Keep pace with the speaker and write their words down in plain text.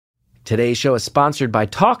Today's show is sponsored by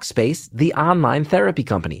Talkspace, the online therapy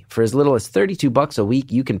company. For as little as $32 a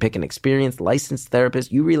week, you can pick an experienced, licensed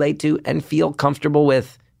therapist you relate to and feel comfortable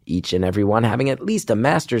with. Each and every one having at least a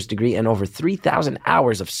master's degree and over 3,000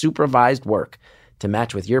 hours of supervised work. To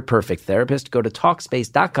match with your perfect therapist, go to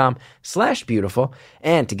Talkspace.com/beautiful.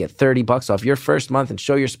 And to get $30 off your first month and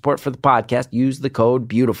show your support for the podcast, use the code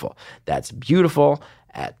BEAUTIFUL. That's beautiful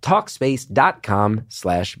at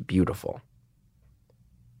Talkspace.com/beautiful.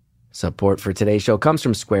 Support for today's show comes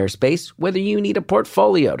from Squarespace. Whether you need a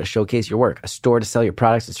portfolio to showcase your work, a store to sell your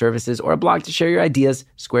products and services, or a blog to share your ideas,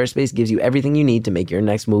 Squarespace gives you everything you need to make your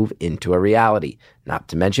next move into a reality. Not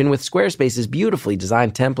to mention, with Squarespace's beautifully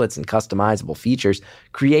designed templates and customizable features,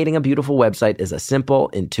 creating a beautiful website is a simple,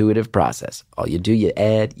 intuitive process. All you do, you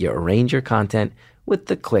add, you arrange your content with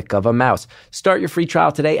the click of a mouse. Start your free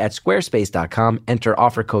trial today at squarespace.com. Enter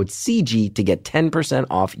offer code CG to get 10%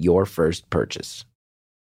 off your first purchase.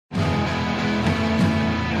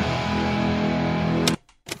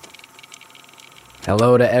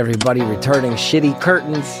 Hello to everybody returning shitty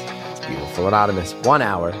curtains. It's Beautiful Anonymous. 1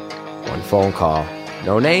 hour, one phone call.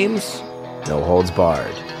 No names, no holds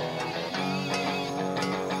barred.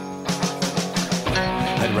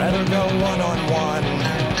 I'd rather go one-on-one.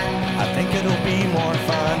 I think it'll be more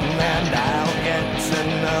fun. And I'll get to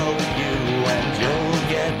know you and you'll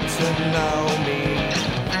get to know me.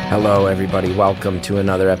 Hello everybody, welcome to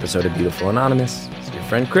another episode of Beautiful Anonymous. It's your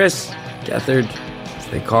friend Chris Gethard, as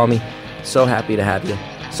they call me. So happy to have you.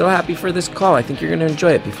 So happy for this call. I think you're going to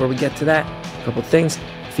enjoy it. Before we get to that, a couple things.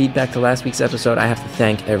 Feedback to last week's episode. I have to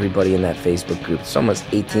thank everybody in that Facebook group. It's almost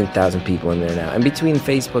 18,000 people in there now. And between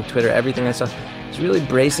Facebook, Twitter, everything I saw, I was really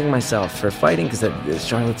bracing myself for fighting because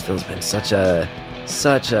Charlottesville's been such a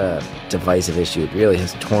divisive issue. It really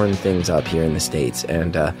has torn things up here in the States.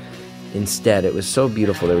 And instead, it was so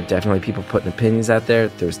beautiful. There were definitely people putting opinions out there.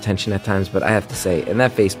 There was tension at times. But I have to say, in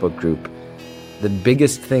that Facebook group, the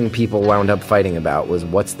biggest thing people wound up fighting about was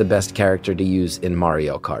what's the best character to use in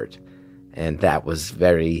Mario Kart. And that was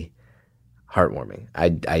very heartwarming. I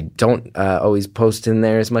don't always post in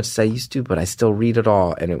there as much as I used to, but I still read it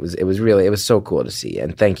all. And it was so cool to see.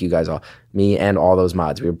 And thank you guys all, me and all those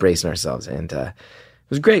mods. We were bracing ourselves. And it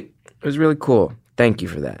was great. It was really cool. Thank you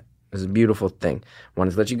for that. It was a beautiful thing.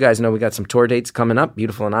 Wanted to let you guys know we got some tour dates coming up.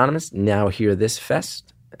 Beautiful Anonymous, Now Hear This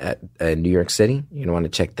Fest at New York City. You're going to want to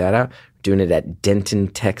check that out. Doing it at Denton,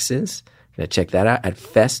 Texas. Going to check that out. At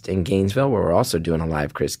Fest in Gainesville, where we're also doing a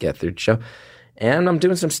live Chris Gethard show. And I'm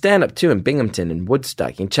doing some stand-up, too, in Binghamton and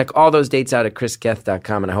Woodstock. You can check all those dates out at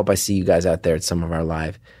chrisgeth.com, and I hope I see you guys out there at some of our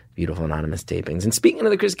live Beautiful Anonymous tapings. And speaking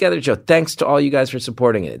of the Chris Gethard show, thanks to all you guys for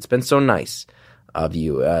supporting it. It's been so nice of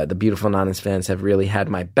you. The Beautiful Anonymous fans have really had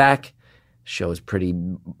my back. The show is pretty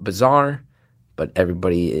bizarre, but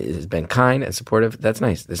everybody has been kind and supportive. That's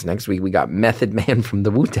nice. This next week, we got Method Man from the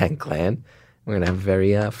Wu-Tang Clan. We're going to have a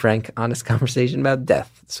very frank, honest conversation about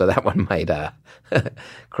death. So that one might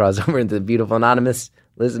cross over into the Beautiful Anonymous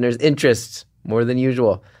listeners' interests more than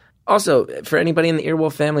usual. Also, for anybody in the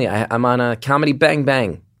Earwolf family, I'm on Comedy Bang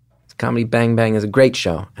Bang. Comedy Bang Bang is a great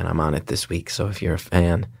show, and I'm on it this week. So if you're a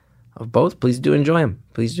fan of both, please do enjoy them.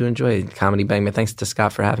 Please do enjoy Comedy Bang Bang. Thanks to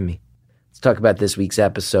Scott for having me. Let's talk about this week's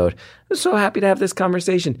episode. I'm so happy to have this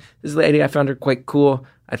conversation. This lady, I found her quite cool.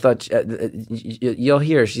 I thought, you'll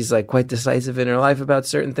hear, she's like quite decisive in her life about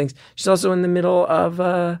certain things. She's also in the middle of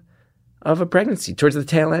a pregnancy, towards the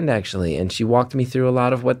tail end, actually. And she walked me through a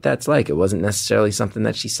lot of what that's like. It wasn't necessarily something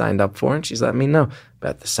that she signed up for. And she's let me know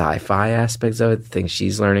about the sci-fi aspects of it, the things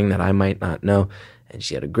she's learning that I might not know. And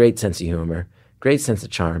she had a great sense of humor, great sense of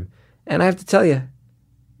charm. And I have to tell you,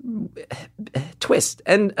 a twist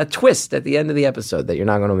at the end of the episode that you're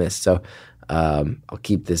not going to miss. So I'll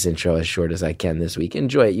keep this intro as short as I can this week.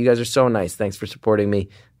 Enjoy it. You guys are so nice. Thanks for supporting me,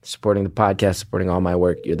 supporting the podcast, supporting all my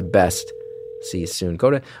work. You're the best. See you soon. Go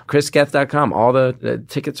to chrisgeth.com. All the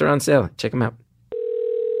tickets are on sale. Check them out.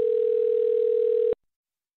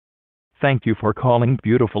 Thank you for calling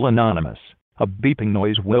Beautiful Anonymous. A beeping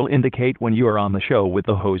noise will indicate when you are on the show with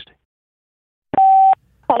the host.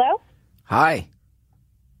 Hello? Hi.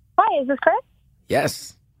 Hi, is this Chris?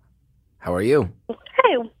 Yes. How are you?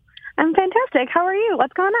 Hey, I'm fantastic. How are you?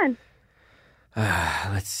 What's going on?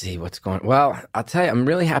 Let's see what's going on. Well, I'll tell you, I'm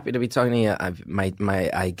really happy to be talking to you. My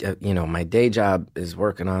day job is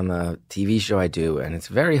working on the TV show I do, and it's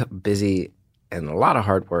very busy and a lot of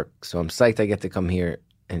hard work. So I'm psyched I get to come here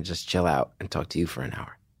and just chill out and talk to you for an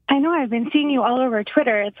hour. I know. I've been seeing you all over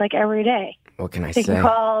Twitter. It's like every day. What can I Taking say?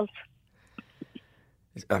 calls.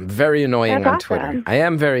 I'm very annoying That's on Twitter. awesome. I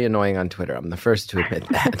am very annoying on Twitter. I'm the first to admit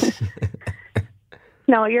that.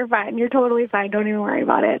 No, you're fine. You're totally fine. Don't even worry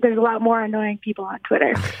about it. There's a lot more annoying people on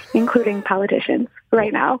Twitter, including politicians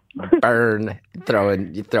right now. Burn.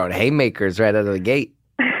 You're throwing haymakers right out of the gate.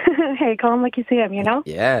 Hey, call them like you see them, you know?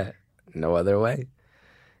 Yeah. No other way.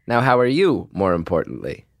 Now, how are you, more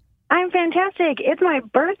importantly? I'm fantastic. It's my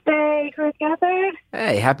birthday, Chris Gethard.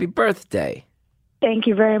 Hey, happy birthday. Thank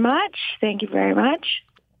you very much. Thank you very much.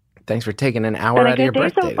 Thanks for taking an hour Been a out of your good day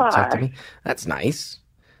birthday so to talk to far. me. That's nice.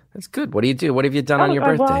 That's good. What do you do? What have you done on your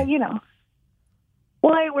birthday? Well, you know.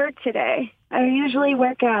 Well, I work today. I usually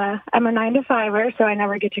work, I'm a 9-to-5er, so I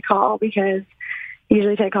never get to call because I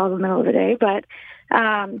usually take calls in the middle of the day. But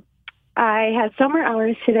I had summer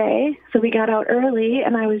hours today, so we got out early,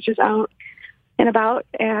 and I was just out and about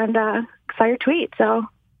and saw your tweet, so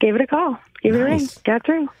gave it a call. Gave it a ring. Got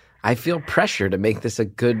through. I feel pressure to make this a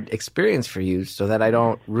good experience for you so that I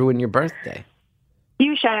don't ruin your birthday.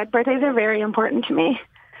 You should. Birthdays are very important to me.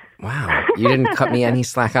 Wow. You didn't cut me any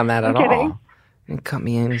slack on that at I'm kidding. all. You didn't cut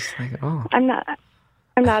me any slack at all. I'm not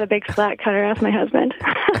a big slack cutter. Ask my husband.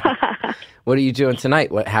 What are you doing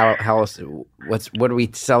tonight? What are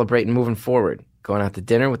we celebrating moving forward? Going out to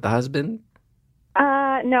dinner with the husband?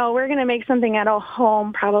 No, we're going to make something at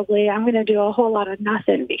home probably. I'm going to do a whole lot of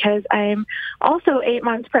nothing because I'm also 8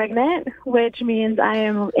 months pregnant, which means I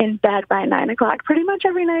am in bed by 9 o'clock pretty much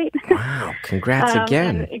every night. Wow. Congrats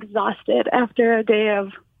again. I'm exhausted after a day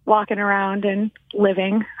of walking around and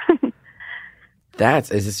living. Is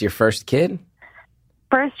this your first kid?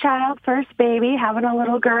 First child, first baby, having a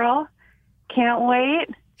little girl. Can't wait.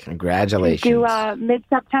 Congratulations. Due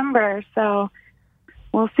mid-September, so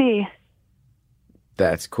we'll see.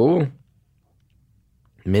 That's cool. Yeah,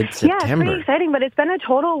 Mid-September. it's pretty exciting, but it's been a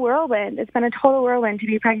total whirlwind. It's been a total whirlwind to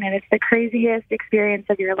be pregnant. It's the craziest experience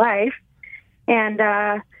of your life. And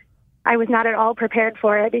I was not at all prepared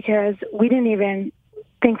for it because we didn't even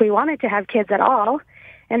think we wanted to have kids at all.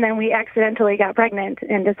 And then we accidentally got pregnant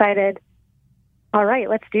and decided, all right,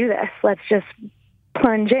 let's do this. Let's just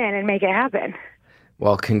plunge in and make it happen.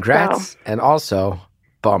 Well, congrats. And also,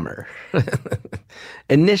 bummer.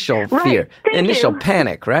 Initial fear. Thank Initial you.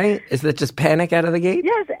 panic, right? Is that just panic out of the gate?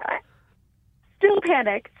 Yes. Still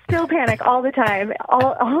panic all the time,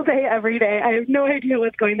 all day, every day. I have no idea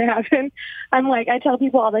what's going to happen. I tell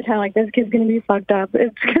people all the time, like, this kid's going to be fucked up.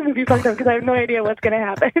 It's going to be fucked up because I have no idea what's going to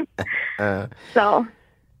happen. So.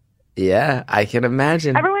 Yeah, I can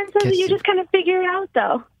imagine. Everyone says that you just kind of figure it out,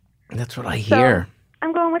 though. That's what I hear. So,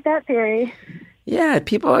 I'm going with that theory. Yeah,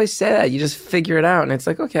 people always say that. You just figure it out. And it's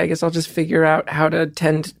like, okay, I guess I'll just figure out how to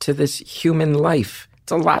tend to this human life.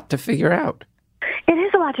 It's a lot to figure out. It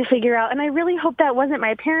is a lot to figure out. And I really hope that wasn't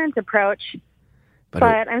my parents' approach. But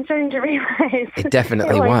I'm starting to realize. It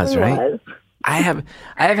definitely was, right? I have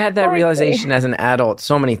had that realization as an adult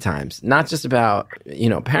so many times. Not just about,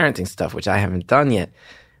 parenting stuff, which I haven't done yet.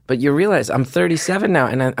 But you realize I'm 37 now,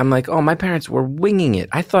 and I'm like, oh, my parents were winging it.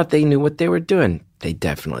 I thought they knew what they were doing. They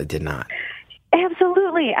definitely did not.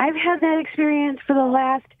 Absolutely. I've had that experience for the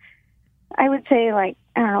last, I would say,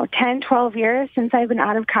 10, 12 years since I've been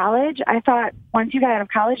out of college. I thought once you got out of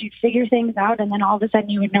college, you'd figure things out, and then all of a sudden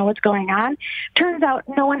you would know what's going on. Turns out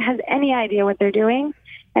no one has any idea what they're doing,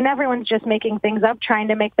 and everyone's just making things up, trying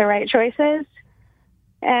to make the right choices.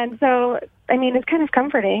 And so, it's kind of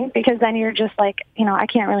comforting because then you're just like, I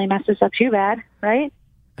can't really mess this up too bad, right?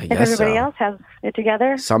 I if guess everybody so. else has it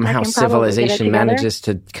together. Somehow civilization manages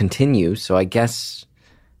to continue, so I guess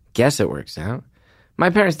it works out. My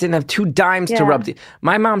parents didn't have 2 dimes to rub.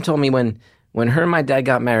 My mom told me when her and my dad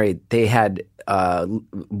got married, they had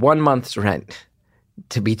 1 month's rent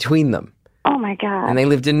between them. Oh, my God. And they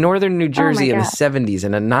lived in northern New Jersey in the 70s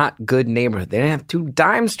in a not good neighborhood. They didn't have 2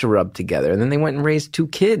 dimes to rub together. And then they went and raised 2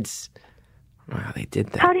 kids. Wow, they did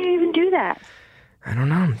that. How do you even do that? I don't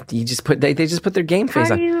know. They just put their game face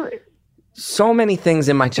How on. do you... So many things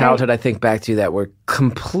in my childhood I think back to that were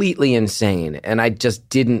completely insane. And I just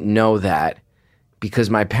didn't know that because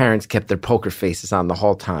my parents kept their poker faces on the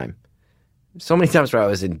whole time. So many times where I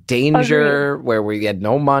was in danger, where we had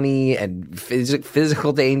no money and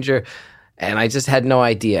physical danger. And I just had no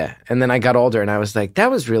idea. And then I got older and I was like, that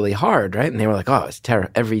was really hard, right? And they were like, oh,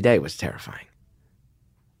 every day was terrifying.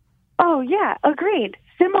 Oh, yeah, agreed.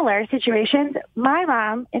 Similar situations. My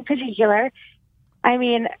mom, in particular,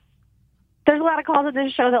 there's a lot of calls of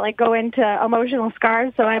this show that go into emotional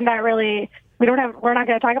scars, so I'm not really, we're not going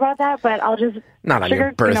to talk about that, but I'll just not on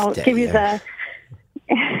your birthday, give you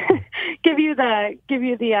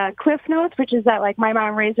the Cliff Notes, which is that my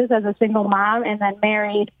mom raised us as a single mom and then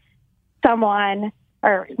married my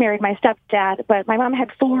stepdad, but my mom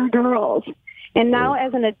had 4 girls. And now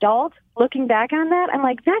as an adult, looking back on that, I'm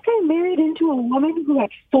like, that guy married into a woman who had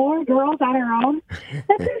 4 girls on her own?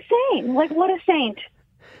 That's insane. Like, what a saint.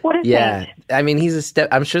 What a Yeah. saint. I mean, he's a step.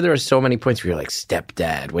 I'm sure there are so many points where you're like,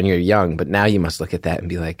 stepdad when you're young, but now you must look at that and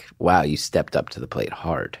be like, wow, you stepped up to the plate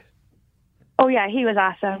hard. Oh, yeah, he was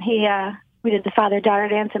awesome. We did the father-daughter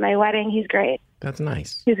dance at my wedding. He's great. That's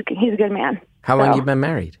nice. He's a good man. How long So- you been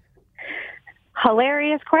married?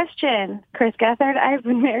 Hilarious question, Chris Gethard. I've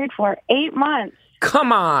been married for 8 months.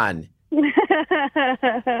 Come on.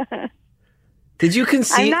 Did you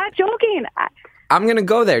conceive? I'm not joking. I'm going to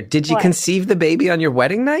go there. Did you What? conceive the baby on your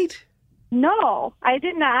wedding night? No, I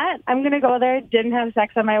did not. I'm going to go there. Didn't have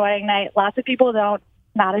sex on my wedding night. Lots of people don't.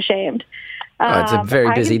 Not ashamed. It's a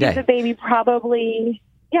very busy I day. conceived the baby probably,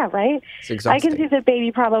 yeah, right? It's I exhausting. conceived the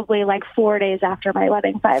baby probably like 4 days after my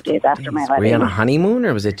wedding, 5 days after my Were you on wedding. a honeymoon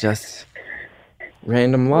or was it just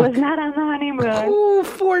random luck? Was not on the honeymoon. Ooh,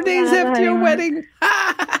 4 days Yeah, after your honeymoon. wedding.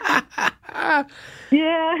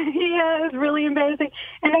 Yeah, it was really embarrassing.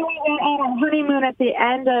 And then we went on our honeymoon at the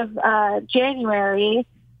end of January.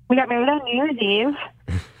 We got married on New Year's Eve,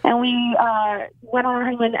 and we went on our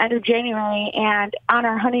honeymoon at the end of January, and on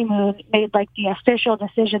our honeymoon made like the official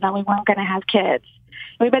decision that we weren't going to have kids.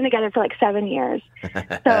 And we've been together for like 7 years.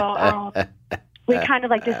 So we kind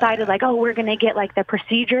of like decided like, oh, we're going to get like the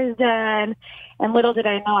procedures done. And little did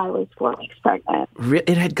I know I was 4 weeks pregnant.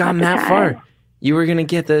 It had gone At the that time. far. You were going to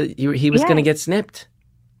get he was Yeah. going to get snipped.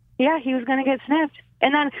 Yeah, he was going to get snipped.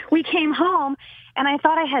 And then we came home, and I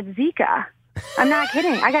thought I had Zika. I'm not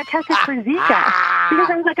kidding. I got tested for Zika because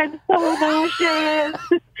I was like, I'm so nauseous.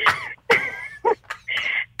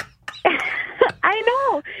 I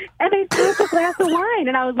know. And I threw up a glass of wine,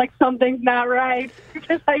 and I was like, something's not right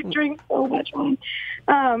because I drink so much wine.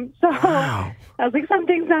 Wow. I was like,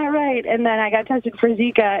 something's not right. And then I got tested for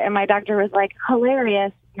Zika, and my doctor was like,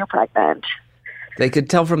 hilarious, you're pregnant. They could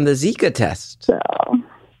tell from the Zika test. So,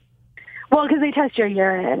 well, because they test your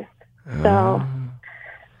urine. So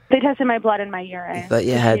they tested my blood and my urine. But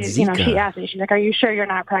you had she Zika. asked me, she's like, are you sure you're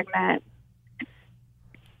not pregnant?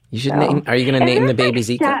 You should So- name. Are you going to And name the there's, baby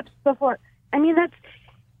like, Zika? steps before. I mean, that's,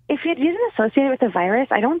 if it isn't associated with a virus,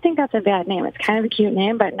 I don't think that's a bad name. It's kind of a cute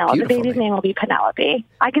name, but no, Beautiful the baby's name. name will be Penelope.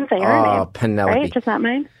 I can say her Oh, name. Penelope. Right? Just not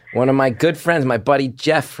mine. One of my good friends, my buddy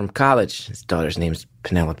Jeff from college. His daughter's name's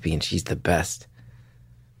Penelope, and she's the best.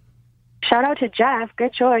 Shout out to Jeff.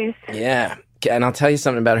 Good choice. Yeah. And I'll tell you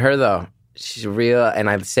something about her, though. She's real, and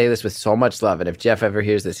I say this with so much love, and if Jeff ever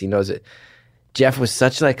hears this, he knows it. Jeff was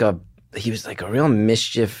he was like a real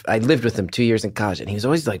mischief. I lived with him 2 years in college, and he was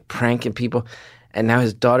always like pranking people. And now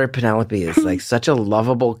his daughter Penelope is like such a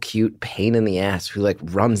lovable, cute pain in the ass who like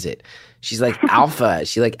runs it. She's like alpha.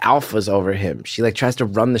 She like alphas over him. She like tries to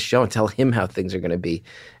run the show and tell him how things are going to be.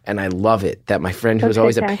 And I love it that my friend who was That's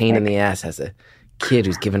always a pain in fantastic. the ass has a kid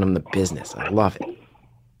who's giving him the business. I love it.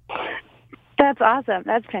 That's awesome.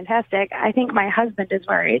 That's fantastic. I think my husband is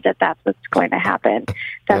worried that that's what's going to happen.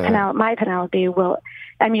 That Yeah. my Penelope will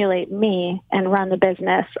emulate me and run the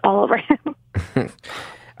business all over him.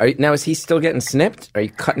 Now, is he still getting snipped? Are you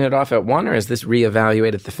cutting it off at one, or is this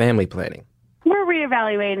reevaluated the family planning? We're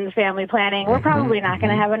reevaluating the family planning. We're probably not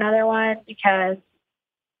going to have another one because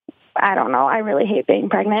I don't know. I really hate being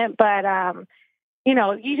pregnant, but we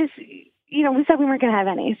said we weren't going to have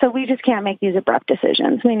any, so we just can't make these abrupt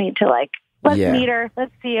decisions. We need to let's Yeah. meet her.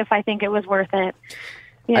 Let's see if I think it was worth it.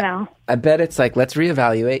 I bet it's like, let's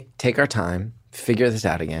reevaluate, take our time, figure this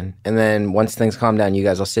out again. And then once things calm down, you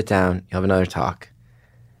guys will sit down, you'll have another talk.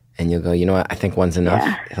 And you'll go, you know what, I think one's enough.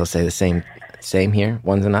 Yeah. He'll say the same here,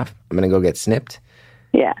 one's enough. I'm going to go get snipped.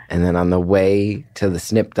 Yeah. And then on the way to the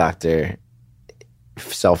snip doctor,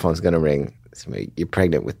 cell phone's going to ring. So you're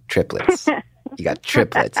pregnant with triplets. You got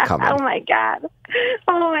triplets coming Oh my god.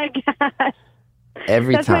 Oh my god.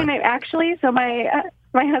 every That's time. my name. Actually, so my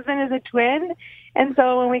husband is a twin, and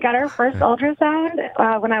so when we got our first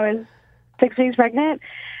ultrasound, when I was 6 weeks pregnant,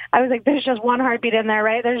 I was like, "There's just one heartbeat in there,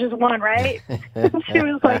 right? There's just one, right?" She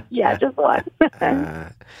was like, "Yeah, just one."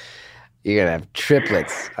 You're going to have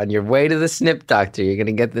triplets. On your way to the snip doctor, you're going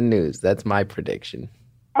to get the news. That's my prediction.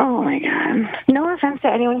 Oh my god. No offense to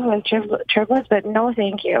anyone who has triplets, but no,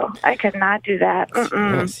 thank you. I could not do that.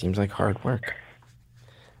 Yeah, it seems like hard work.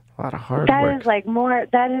 A lot of hard That work. is like more.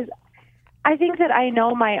 That is. I think that I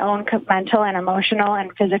know my own mental and emotional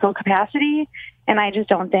and physical capacity, and I just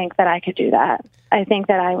don't think that I could do that. I think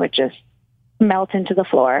that I would just melt into the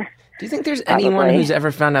floor. Do you think there's anyone Probably. who's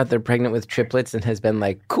ever found out they're pregnant with triplets and has been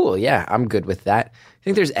like, cool, yeah, I'm good with that? Do you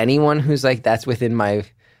think there's anyone who's like, that's within my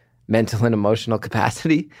mental and emotional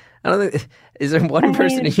capacity? I don't think, is there one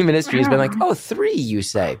person in human history who's been like, I don't oh, 3, you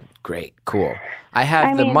say? Great, cool. I have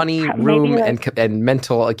I the mean, money, maybe room, like- and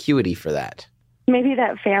mental acuity for that. Maybe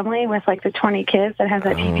that family with like the 20 kids that has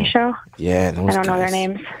that TV show. Yeah, those I don't know their guys.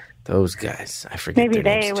 names. Those guys. I forget Maybe their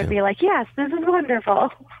they names would too. be like, yes, this is wonderful.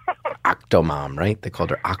 Octomom, right? They called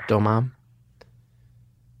her Octomom.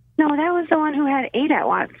 No, that was the one who had 8 at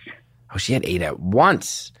once. Oh, she had 8 at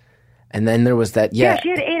once. And then there was that, Yeah, she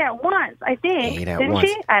had 8 at once, I think. 8 at Didn't once.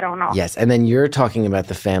 she? I don't know. Yes, and then you're talking about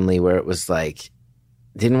the family where it was like,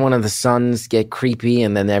 didn't one of the sons get creepy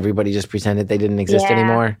and then everybody just pretended they didn't exist Yeah.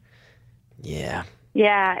 anymore? Yeah.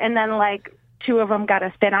 Yeah, and then like 2 of them got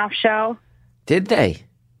a spin-off show. Did they?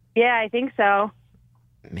 Yeah, I think so.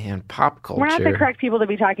 Man, pop culture. We're not the correct people to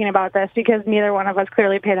be talking about this because neither one of us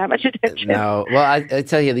clearly pay that much attention. No. Well, I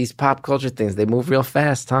tell you, these pop culture things, they move real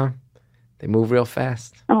fast, huh? They move real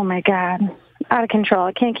fast. Oh, my God. Out of control.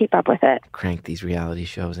 I can't keep up with it. Crank these reality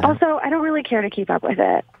shows out. Also, I don't really care to keep up with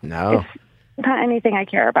it. No. It's not anything I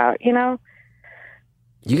care about, you know?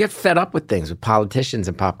 You get fed up with things, with politicians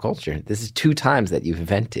and pop culture. This is 2 times that you've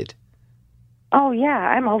vented. Oh, yeah,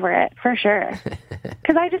 I'm over it, for sure.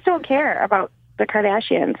 Because I just don't care about the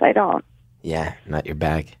Kardashians. I don't. Yeah, not your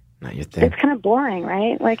bag, not your thing. It's kind of boring,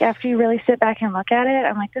 right? Like, after you really sit back and look at it,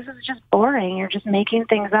 I'm like, this is just boring. You're just making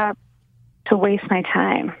things up to waste my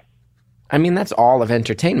time. I mean, that's all of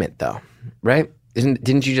entertainment, though, right?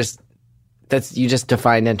 Didn't you just? You just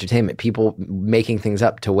defined entertainment. People making things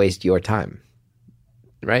up to waste your time,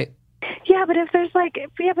 right? Yeah, but if there's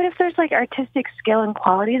like artistic skill and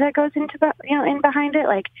quality that goes into in behind it,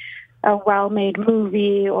 like a well-made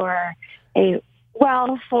movie or a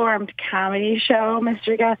well-formed comedy show,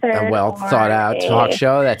 Mr. Gethard, A well-thought-out talk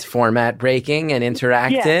show that's format breaking and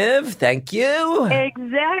interactive. Yeah. Thank you.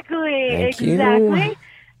 Exactly. Thank you. Exactly.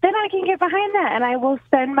 Then I can get behind that, and I will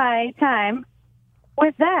spend my time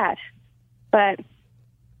with that. But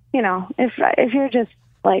you know, if you're just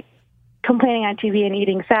like complaining on TV and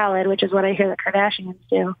eating salad, which is what I hear the Kardashians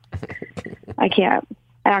do, I can't.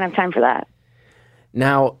 I don't have time for that.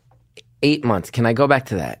 Now, 8 months. Can I go back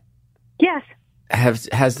to that? Yes. Have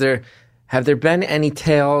there been any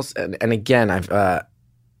tales? And again,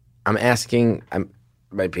 I'm asking. I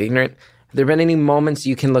might be ignorant. Have there been any moments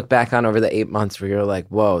you can look back on over the 8 months where you're like,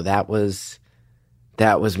 "Whoa, that was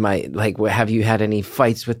my like." Have you had any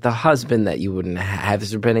fights with the husband that you wouldn't have?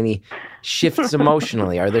 Has there been any shifts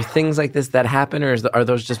emotionally? Are there things like this that happen, or are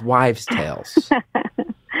those just wives' tales?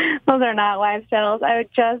 Those are not wives' tales. I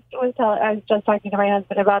was just talking to my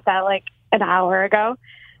husband about that like an hour ago.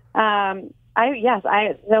 Those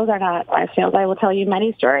are not wives' tales. I will tell you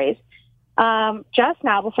many stories. Just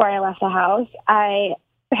now, before I left the house, I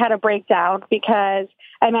had a breakdown because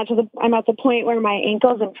I'm at the point where my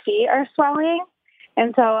ankles and feet are swelling.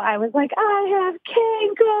 And so I was like, I have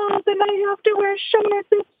cankles and I have to wear shorts.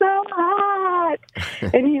 It's so hot.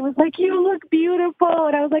 And he was like, you look beautiful.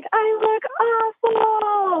 And I was like, I look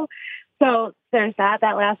awful. So there's that.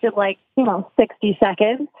 That lasted 60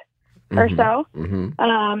 seconds or so. Mm-hmm.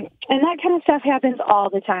 And that kind of stuff happens all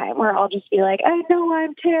the time where I'll just be like, I know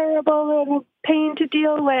I'm terrible and a pain to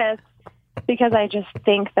deal with because I just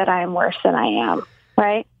think that I'm worse than I am.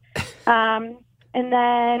 Right. And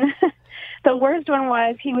then the worst one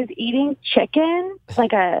was he was eating chicken,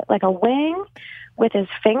 like a wing with his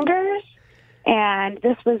fingers. And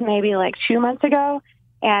this was maybe 2 months ago.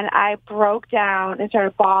 And I broke down and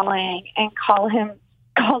started bawling and called him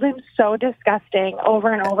so disgusting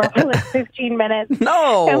over and over for 15 minutes.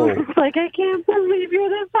 No. And was like, I can't believe you're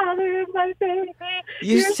the father of my baby.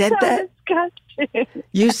 You're said so that? Disgusting.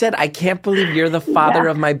 You said, I can't believe you're the father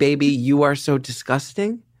of my baby. You are so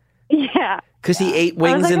disgusting? Yeah. Because he ate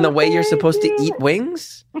wings in the way you're supposed to eat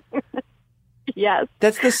wings? Yes.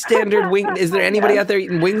 That's the standard wing. Is there anybody out there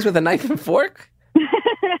eating wings with a knife and fork?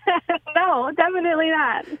 No, definitely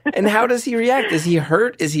not. And how does he react? Is he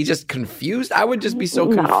hurt? Is he just confused? I would just be so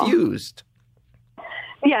confused.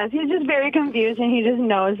 Yes, he's just very confused, and he just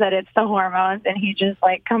knows that it's the hormones, and he just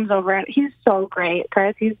comes over, and he's so great,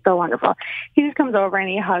 Chris. He's so wonderful. He just comes over and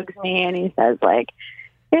he hugs me, and he says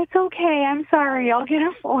it's okay. I'm sorry. I'll get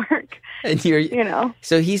a fork. And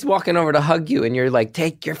so he's walking over to hug you, and you're like,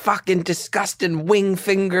 take your fucking disgusting wing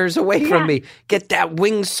fingers away from me. Get that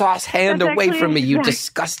wing sauce hand away from me, you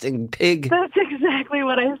disgusting pig. That's exactly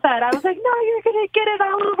what I said. I was like, no, you're going to get it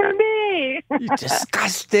all over me. You're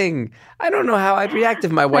disgusting. I don't know how I'd react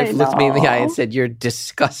if my wife looked me in the eye and said, you're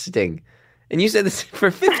disgusting. And you said this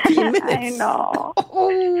for 15 minutes. I know.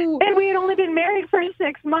 Oh. And we had only been married for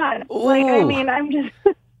 6 months. Ooh. I'm just...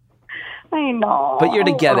 I know. But you're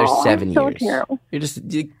together Oh, 7 so years. terrible.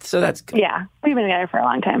 So that's good. Yeah, we've been together for a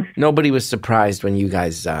long time. Nobody was surprised when you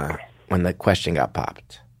guys, when the question got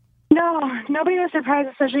popped. No, nobody was surprised,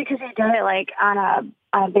 especially because he did it like on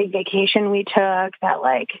a big vacation we took. That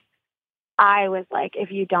like I was like,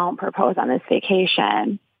 if you don't propose on this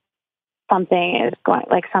vacation, something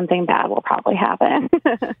bad will probably happen.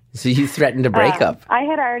 So you threatened to break up. I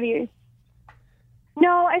had already.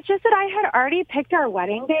 No, it's just that I had already picked our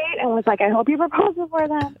wedding date and was like, I hope you propose before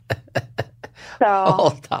then.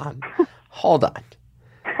 So Hold on.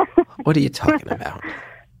 What are you talking about?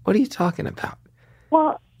 What are you talking about?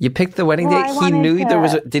 Well, you picked the wedding date. He knew there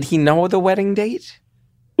was. Did he know the wedding date?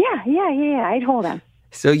 Yeah. I told him.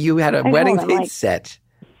 So you had a wedding date set.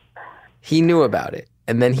 He knew about it,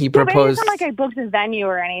 and then he proposed. But it's not like I booked the venue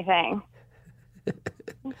or anything.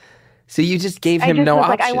 So you just gave him no option.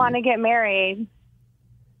 Like, I want to get married.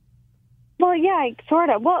 Well, yeah, sort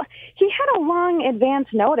of. Well, he had a long advance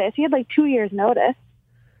notice. He had like 2 years notice.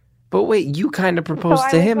 But wait, you kind of proposed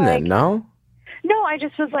to him then, no? No, I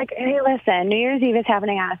just was like, hey, listen, New Year's Eve is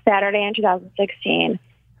happening on a Saturday in 2016.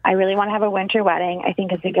 I really want to have a winter wedding. I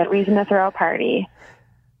think it's a good reason to throw a party.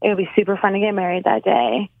 It would be super fun to get married that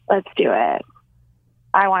day. Let's do it.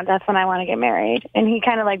 That's when I want to get married. And he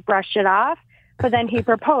kind of like brushed it off, but then he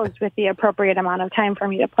proposed with the appropriate amount of time for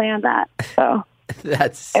me to plan that. So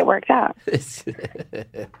it worked out.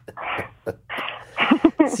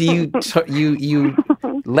 So you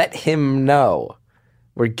let him know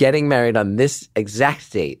we're getting married on this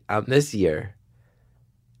exact date on this year,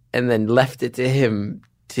 and then left it to him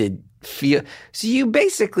to feel. So you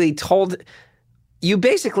basically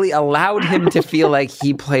allowed him to feel like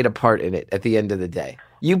he played a part in it at the end of the day.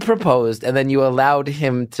 You proposed, and then you allowed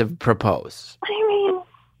him to propose.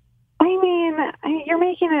 You're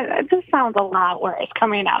making it just sounds a lot worse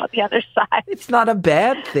coming out of the other side. It's not a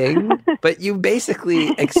bad thing, but you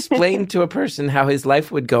basically explained to a person how his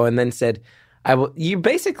life would go, and then said, you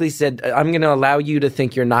basically said, I'm going to allow you to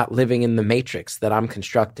think you're not living in the matrix that I'm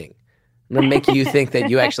constructing. I'm going to make you think that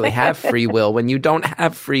you actually have free will when you don't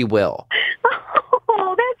have free will.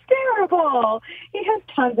 Oh, that's terrible. He has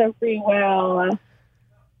tons of free will.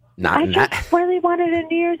 I just really wanted a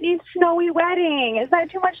New Year's Eve snowy wedding. Is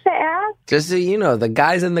that too much to ask? Just so you know, the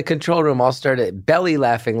guys in the control room all started belly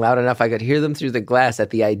laughing loud enough I could hear them through the glass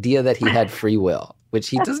at the idea that he had free will, which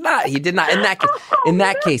he does not. He did not. In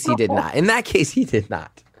that case, he did not. In that case, he did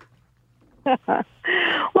not. Well,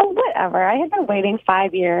 whatever. I had been waiting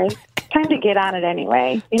 5 years. Time to get on it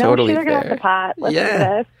anyway. Totally fair. Get off the pot. Listen to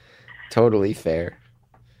this. Totally fair.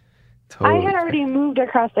 I had already moved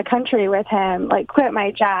across the country with him, like quit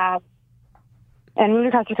my job and moved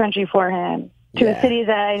across the country for him to a city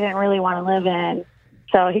that I didn't really want to live in.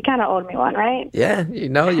 So he kind of owed me one, right? Yeah,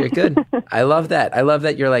 you're good. I love that. I love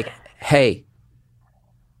that you're like, hey,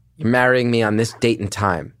 you're marrying me on this date and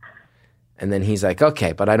time. And then he's like,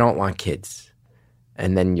 okay, but I don't want kids.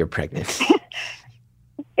 And then you're pregnant.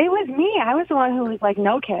 It was me. I was the one who was like,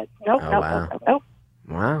 no kids. Nope.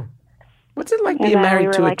 Wow. What's it like being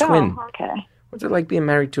married to a twin? Oh, okay. What's it like being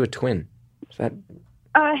married to a twin? Is that?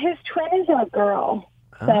 His twin is a girl.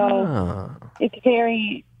 So it's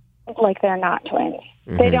very like they're not twins.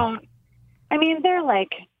 Mm-hmm. They don't, they're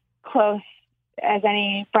like close as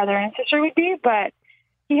any brother and sister would be, but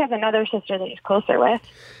he has another sister that he's closer with.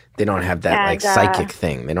 They don't have that psychic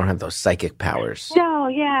thing. They don't have those psychic powers. No,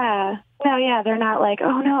 yeah. They're not like,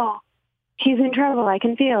 oh no, he's in trouble. I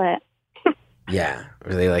can feel it. Yeah,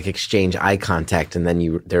 or they like exchange eye contact and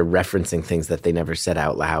then they're referencing things that they never said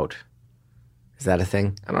out loud. Is that a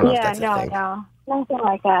thing? I don't know if that's a thing. No, nothing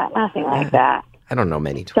like that. I don't know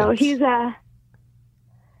many twins. So he's the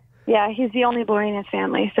only boy in his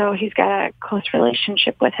family, so he's got a close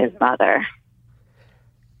relationship with his mother.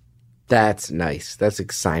 That's nice. That's a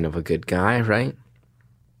sign of a good guy, right?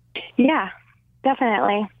 Yeah,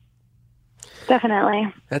 definitely.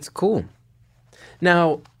 That's cool.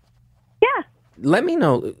 Now, yeah. Let me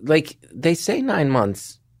know. Like they say 9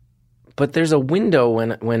 months, but there's a window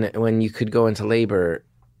when you could go into labor.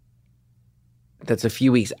 That's a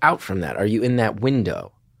few weeks out from that. Are you in that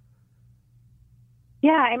window?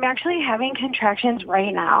 Yeah, I'm actually having contractions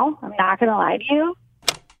right now. I'm not going to lie to you.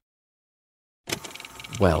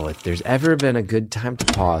 Well, if there's ever been a good time to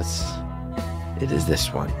pause, it is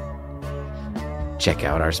this one. Check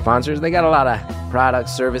out our sponsors. They got a lot of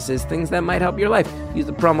products, services, things that might help your life. Use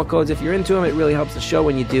the promo codes if you're into them. It really helps the show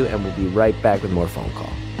when you do, and we'll be right back with more phone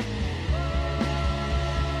call.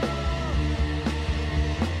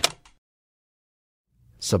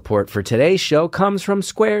 Support for today's show comes from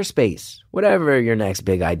Squarespace. Whatever your next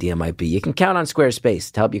big idea might be, you can count on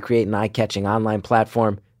Squarespace to help you create an eye-catching online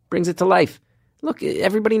platform brings it to life. Look,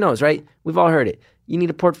 everybody knows, right? We've all heard it. You need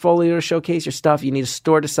a portfolio to showcase your stuff. You need a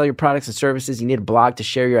store to sell your products and services. You need a blog to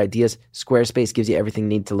share your ideas. Squarespace gives you everything you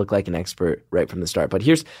need to look like an expert right from the start. But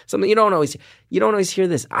here's something you don't always hear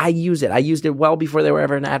this. I use it. I used it well before there were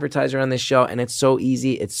ever an advertiser on this show, and it's so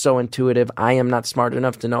easy. It's so intuitive. I am not smart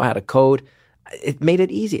enough to know how to code. It made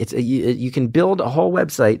it easy. You can build a whole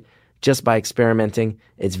website just by experimenting.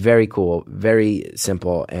 It's very cool, very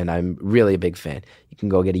simple, and I'm really a big fan. You can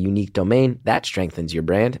go get a unique domain. That strengthens your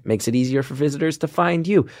brand, makes it easier for visitors to find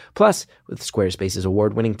you. Plus, with Squarespace's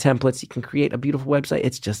award-winning templates, you can create a beautiful website.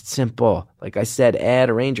 It's just simple. Like I said, add,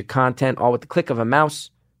 arrange your content, all with the click of a mouse.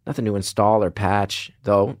 Nothing to install or patch,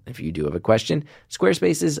 though, if you do have a question.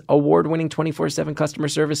 Squarespace's award-winning 24/7 customer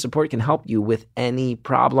service support can help you with any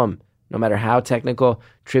problem. No matter how technical,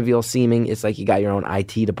 trivial seeming, it's like you got your own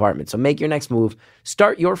IT department. So make your next move.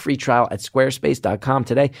 Start your free trial at squarespace.com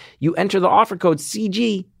today. You enter the offer code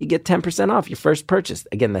CG, you get 10% off your first purchase.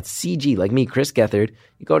 Again, that's CG, like me, Chris Gethard.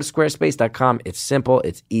 You go to squarespace.com. It's simple,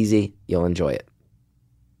 it's easy, you'll enjoy it.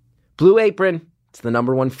 Blue Apron, it's the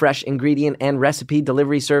 #1 fresh ingredient and recipe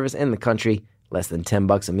delivery service in the country. Less than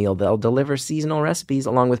 $10 a meal, they'll deliver seasonal recipes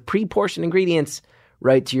along with pre-portioned ingredients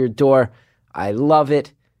right to your door. I love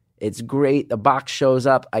it. It's great. The box shows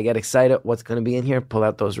up. I get excited. What's going to be in here? Pull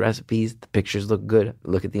out those recipes. The pictures look good.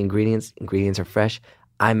 Look at the ingredients. Ingredients are fresh.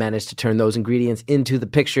 I managed to turn those ingredients into the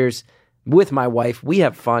pictures with my wife. We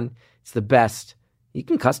have fun. It's the best. You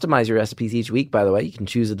can customize your recipes each week, by the way. You can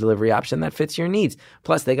choose a delivery option that fits your needs.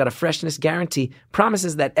 Plus, they got a freshness guarantee.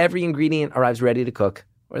 Promises that every ingredient arrives ready to cook,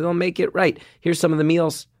 or they'll make it right. Here's some of the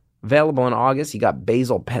meals available in August. You got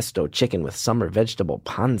basil pesto chicken with summer vegetable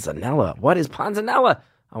panzanella. What is panzanella?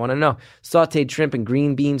 I want to know. Sauteed shrimp and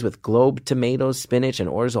green beans with globe tomatoes, spinach, and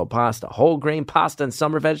orzo pasta. Whole grain pasta and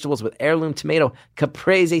summer vegetables with heirloom tomato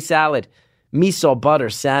caprese salad. Miso butter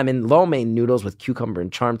salmon, lo mein noodles with cucumber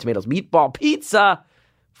and charmed tomatoes. Meatball pizza.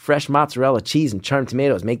 Fresh mozzarella cheese and charmed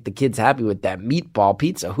tomatoes. Make the kids happy with that meatball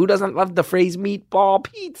pizza. Who doesn't love the phrase meatball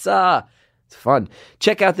pizza? It's fun.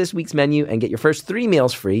 Check out this week's menu and get your first 3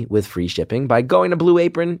 meals free with free shipping by going to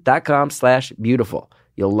blueapron.com/beautiful.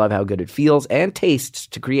 You'll love how good it feels and tastes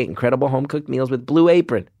to create incredible home-cooked meals with Blue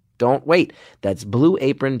Apron. Don't wait. That's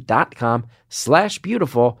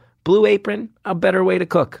blueapron.com/beautiful. Blue Apron, a better way to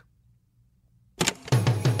cook.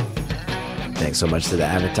 Thanks so much to the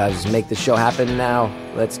advertisers who make the show happen now.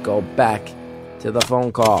 Let's go back to the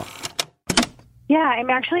phone call. Yeah, I'm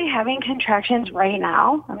actually having contractions right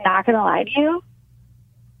now. I'm not going to lie to you.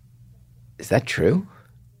 Is that true?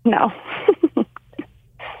 No. I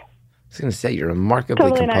was going to say, you're remarkably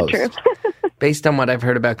totally composed. Not true. Based on what I've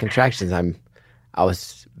heard about contractions, I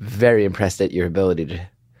was very impressed at your ability to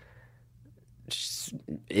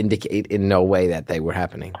indicate in no way that they were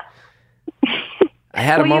happening. I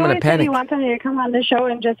had a moment of panic. You want somebody to come on the show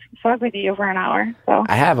and just fuck with you for an hour. So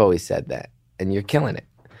I have always said that, and you're killing it.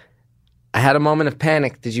 I had a moment of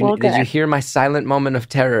panic. Did you hear my silent moment of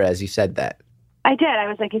terror as you said that? I did. I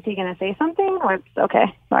was like, is he going to say something? Or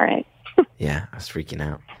okay, all right. Yeah, I was freaking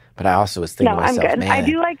out. But I also was thinking to myself, I'm good. man, I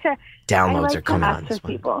do like to downloads are coming on this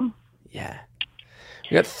one. People. Yeah.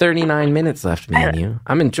 We got 39 minutes left, me and you.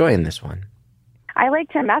 I'm enjoying this one. I like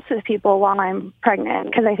to mess with people while I'm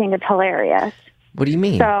pregnant because I think it's hilarious. What do you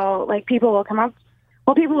mean? So, like, people will come up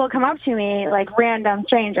to me, like random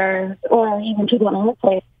strangers or even people in the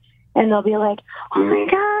workplace, and they'll be like, "Oh my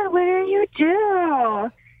God, what do you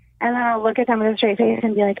do?" And then I'll look at them with a straight face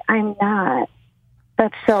and be like, "I'm not.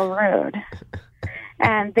 That's so rude."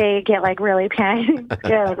 And they get like really panicked,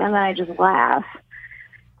 and then I just laugh.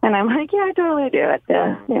 And I'm like, yeah, I totally do it.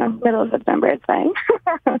 Middle of September, it's fine.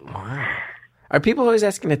 Wow. Are people always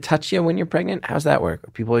asking to touch you when you're pregnant? How's that work?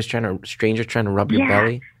 Are people always strangers trying to rub your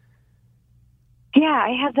belly? Yeah,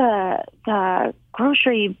 I had the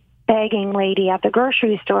grocery bagging lady at the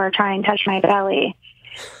grocery store try and touch my belly.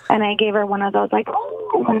 And I gave her one of those, like,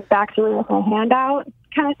 went back to her with my hand out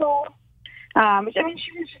kind of thing. I mean,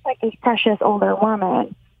 she was just like this precious older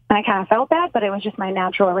woman. And I kind of felt bad, but it was just my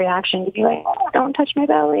natural reaction to be like, oh, don't touch my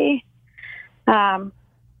belly.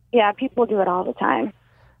 Yeah, people do it all the time.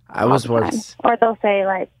 I was once... Or they'll say,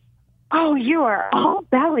 like, oh, you are all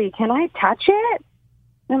belly. Can I touch it?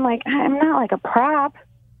 And I'm like, I'm not like a prop.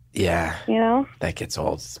 Yeah. You know? That gets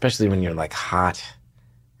old, especially when you're like hot,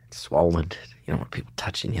 swollen. You don't want people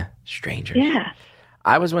touching you, strangers. Yeah.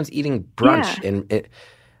 I was once eating brunch, and this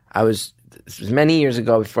was many years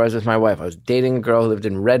ago before I was with my wife. I was dating a girl who lived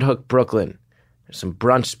in Red Hook, Brooklyn. There's some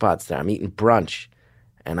brunch spots there. I'm eating brunch,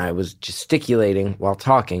 and I was gesticulating while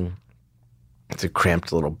talking. It's a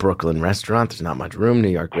cramped little Brooklyn restaurant. There's not much room, New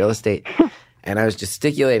York real estate. And I was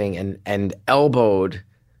gesticulating and elbowed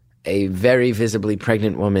a very visibly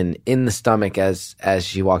pregnant woman in the stomach as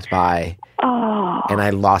she walked by. Oh. And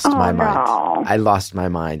I lost my mind. No. I lost my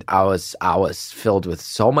mind. I was filled with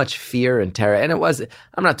so much fear and terror. And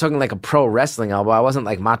I'm not talking like a pro wrestling elbow. I wasn't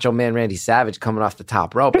like Macho Man Randy Savage coming off the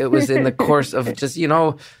top rope. It was in the course of just,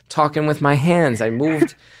 talking with my hands. I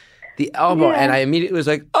moved the elbow and I immediately was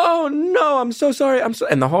like, oh no, I'm so sorry.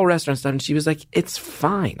 And the whole restaurant started and she was like, it's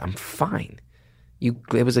fine. I'm fine.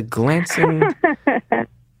 It was a glancing,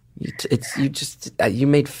 you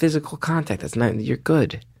made physical contact. You're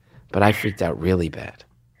good. But I freaked out really bad.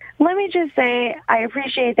 Let me just say, I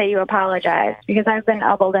appreciate that you apologize because I've been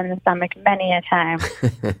elbowed in the stomach many a time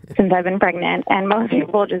since I've been pregnant, and most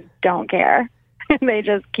people just don't care. They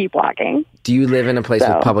just keep walking. Do you live in a place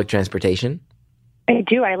with public transportation? I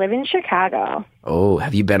do. I live in Chicago. Oh,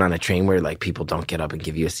 have you been on a train where like people don't get up and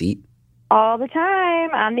give you a seat? All the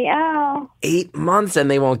time on the L. 8 months and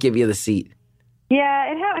they won't give you the seat.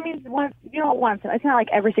 Yeah, once. It's not like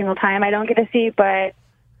every single time I don't get a seat, but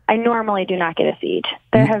I normally do not get a seat.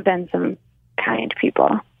 There have been some kind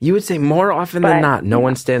people. You would say more often than not, no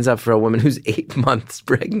one stands up for a woman who's 8 months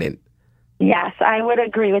pregnant. Yes, I would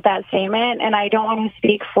agree with that statement, and I don't want to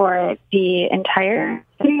speak for the entire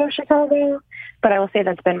city of Chicago, but I will say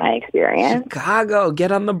that's been my experience. Chicago,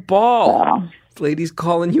 get on the ball. This lady's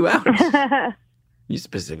calling you out. You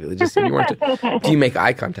specifically just said you weren't. Do you make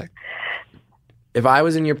eye contact? If I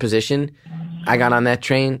was in your position, I got on that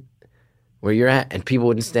train where you're at and people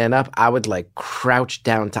wouldn't stand up, I would like crouch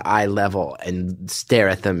down to eye level and stare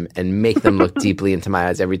at them and make them look deeply into my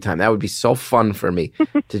eyes every time. That would be so fun for me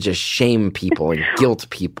to just shame people and guilt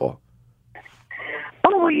people.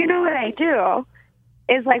 Oh, well, you know what I do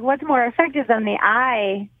is like what's more effective than the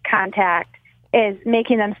eye contact is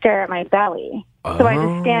making them stare at my belly. So I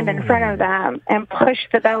just stand in front of them and push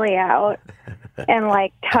the belly out and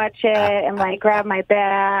like touch it and like grab my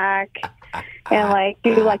back. And like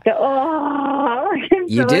do like the I'm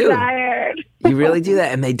you so do. tired. You really do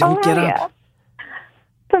that, and they don't get up. Yeah.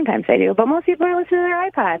 Sometimes I do, but most people are listening to their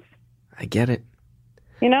iPods. I get it.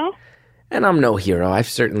 You know? And I'm no hero.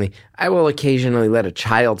 I will occasionally let a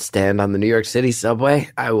child stand on the New York City subway.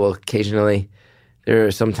 There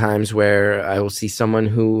are some times where I will see someone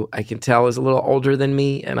who I can tell is a little older than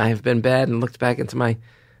me, and I have been bad and looked back into my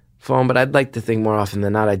phone. But I'd like to think more often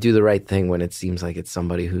than not I do the right thing when it seems like it's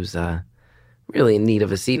somebody who's really in need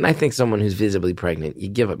of a seat. And I think someone who's visibly pregnant, you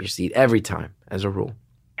give up your seat every time, as a rule.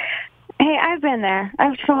 Hey, I've been there.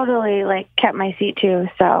 I've totally kept my seat too,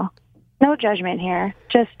 so no judgment here.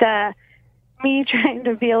 Just me trying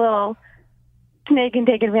to be a little snake and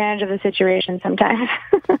take advantage of the situation sometimes.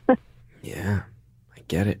 Yeah, I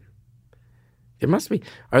get it. There must be.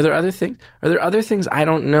 Are there other things? Are there other things I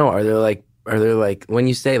don't know? Are there when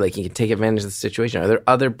you say you can take advantage of the situation, are there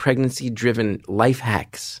other pregnancy-driven life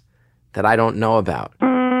hacks that I don't know about?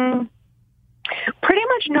 Pretty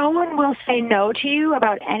much no one will say no to you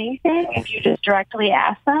about anything if you just directly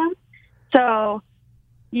ask them. So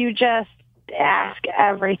you just ask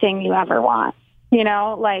everything you ever want. You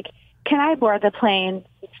know, can I board the plane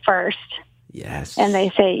first? Yes. And they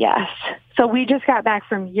say yes. So we just got back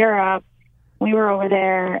from Europe. We were over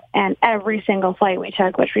there, and every single flight we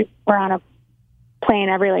took, which we were on a plane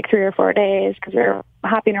every 3 or 4 days because we were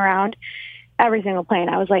hopping around, every single plane,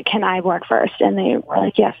 I was like, can I board first? And they were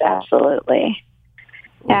like, yes, absolutely.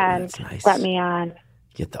 Ooh, and nice. Let me on.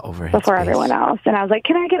 Get the overhead before space. Everyone else. And I was like,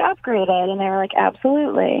 can I get upgraded? And they were like,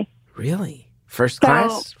 absolutely. Really? First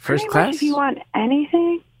class? First class? If you want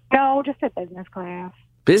anything? No, just a business class.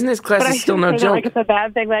 Business class is still no joke. It's a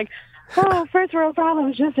bad thing. First world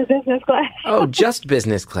problems, just a business class. Oh, just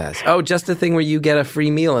business class. Oh, just the thing where you get a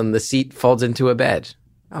free meal and the seat folds into a bed.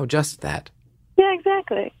 Oh, just that. Yeah,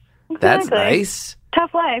 exactly. That's nice.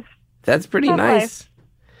 Tough life. That's pretty Tough nice. Life.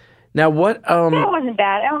 Now, what? That wasn't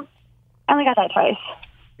bad. I only got that twice.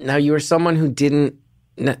 Now, you were someone who didn't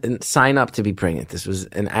sign up to be pregnant. This was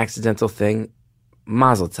an accidental thing.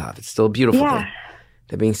 Mazel tov. It's still a beautiful thing.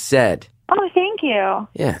 That being said. Oh, thank you.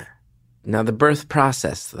 Yeah. Now, the birth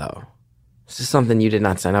process, though. This is something you did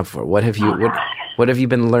not sign up for. What have you? What have you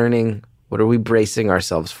been learning? What are we bracing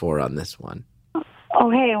ourselves for on this one? Oh,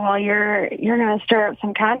 hey, well, you're going to stir up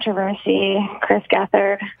some controversy, Chris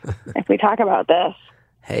Gethard, if we talk about this.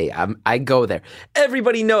 Hey, I go there.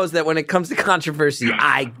 Everybody knows that when it comes to controversy,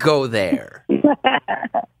 I go there.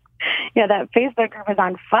 Yeah, that Facebook group is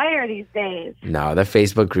on fire these days. No, the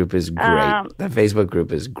Facebook group is great. The Facebook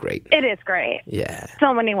group is great. It is great. Yeah.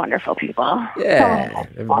 So many wonderful people. Yeah.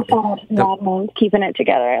 Keeping it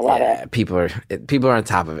together. I love it. People are on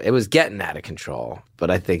top of it. It was getting out of control,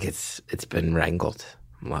 but I think it's been wrangled.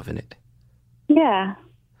 I'm loving it. Yeah.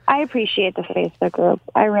 I appreciate the Facebook group.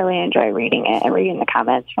 I really enjoy reading it and reading the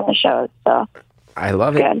comments from the shows. So I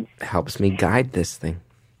love good. it. Helps me guide this thing.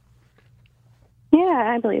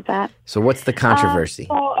 Yeah, I believe that. So what's the controversy?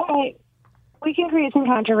 All right. We can create some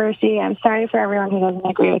controversy. I'm sorry for everyone who doesn't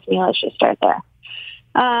agree with me. Let's just start there.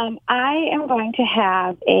 I am going to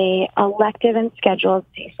have a elective and scheduled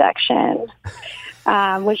C-section,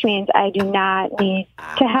 which means I do not need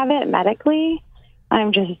to have it medically.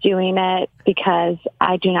 I'm just doing it because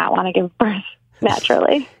I do not want to give birth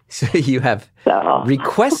naturally. So you have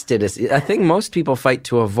requested I think most people fight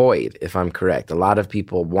to avoid, if I'm correct. A lot of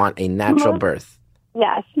people want a natural birth.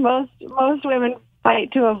 Yes, most women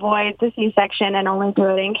fight to avoid the C-section and only do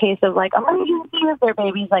it in case of like emergency, if their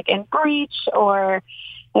baby's like in breech or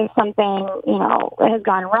if something, has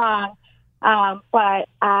gone wrong. But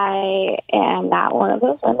I am not one of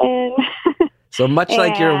those women. So much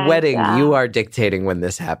like your wedding, you are dictating when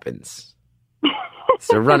this happens. It's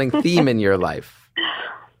a running theme in your life.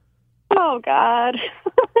 Oh, God.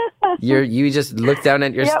 You just looked down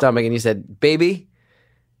at your stomach and you said, baby,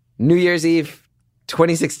 New Year's Eve,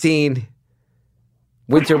 2016,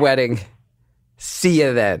 winter wedding. See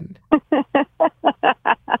you then.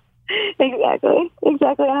 Exactly. And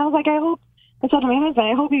I was like, I said to my husband,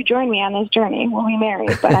 I hope you join me on this journey. We'll be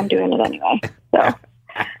married, but I'm doing it anyway. So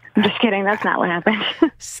I'm just kidding. That's not what happened.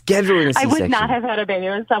 Scheduling a C-section. I would not have had a baby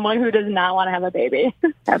with someone who does not want to have a baby.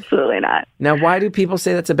 Absolutely not. Now, why do people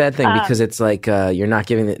say that's a bad thing? Because it's like you're not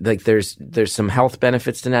giving there's some health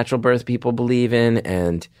benefits to natural birth people believe in,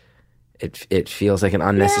 and it feels like an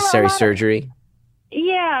unnecessary surgery.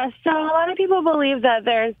 Yeah, so a lot of people believe that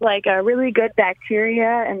there's like a really good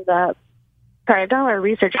bacteria in the. Sorry, I've done a lot of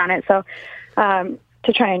research on it, so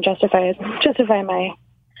to try and justify my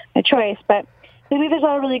choice, but they believe there's a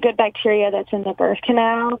lot of really good bacteria that's in the birth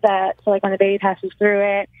canal so like when the baby passes through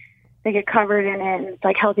it, they get covered in it, and it's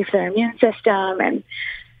like healthy for their immune system and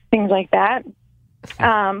things like that.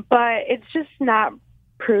 But it's just not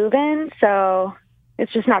proven, so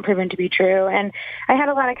it's just not proven to be true. And I had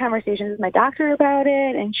a lot of conversations with my doctor about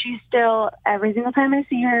it, and she still, every single time I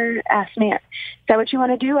see her, asks me, is that what you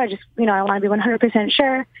want to do? I just, I want to be 100%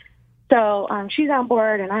 sure. So she's on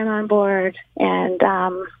board, and I'm on board. And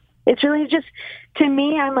it's really just, to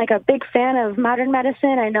me, I'm like a big fan of modern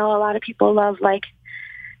medicine. I know a lot of people love like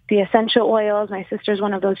the essential oils. My sister's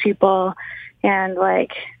one of those people. And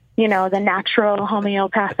like, the natural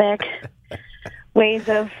homeopathic ways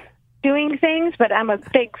of doing things, but I'm a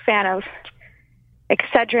big fan of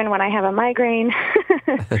Excedrin when I have a migraine.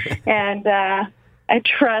 And I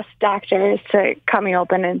trust doctors to cut me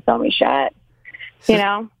open and sew me shut.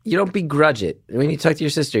 So you don't begrudge it. When you talk to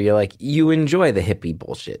your sister, you're like, you enjoy the hippie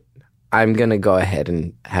bullshit. I'm going to go ahead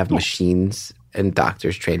and have machines and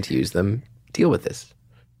doctors trained to use them. Deal with this.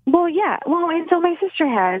 Well, yeah. Well, and so my sister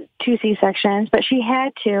had 2 C-sections, but she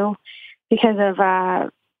had to because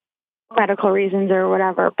of medical reasons or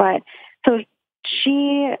whatever. But so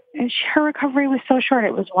her recovery was so short.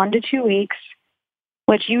 It was 1 to 2 weeks,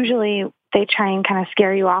 which usually they try and kind of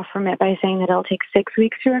scare you off from it by saying that it'll take 6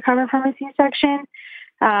 weeks to recover from a C-section.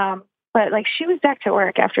 But like she was back to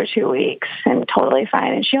work after 2 weeks and totally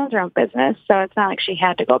fine. And she owns her own business, so it's not like she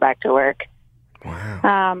had to go back to work.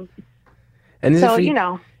 Wow. And so,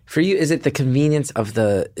 for you, is it the convenience of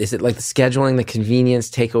is it like the scheduling, the convenience,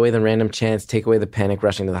 take away the random chance, take away the panic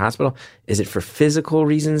rushing to the hospital? Is it for physical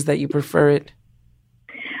reasons that you prefer it?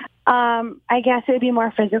 I guess it would be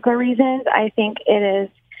more physical reasons. I think it is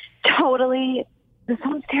totally, this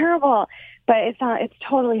sounds terrible, but it's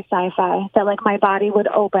totally sci-fi that like my body would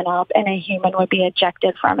open up and a human would be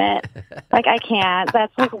ejected from it. Like I can't,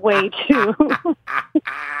 that's like way too,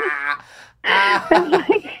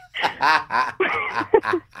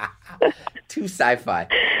 too sci-fi.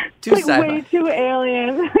 Too like sci-fi. way too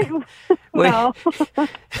alien. No.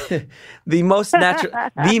 the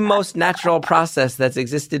most natural process that's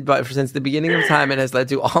existed since the beginning of time and has led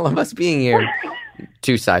to all of us being here.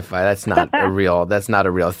 Too sci-fi. That's not a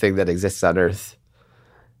real thing that exists on Earth.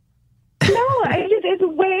 No, it's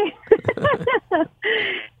way.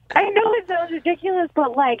 I know it sounds ridiculous,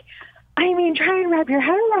 but like, I mean, try and wrap your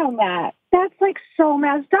head around that. That's like so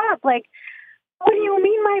messed up. Like, what do you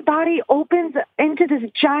mean my body opens into this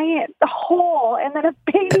giant hole and then a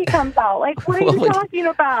baby comes out? Like, what are you talking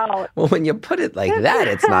about? Well, when you put it like that,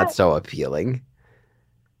 it's not so appealing.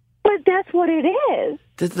 But that's what it is.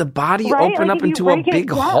 Does the body open up into a big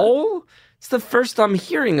hole? It's the first I'm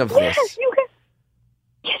hearing of this. Yes, you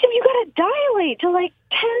got to dilate to like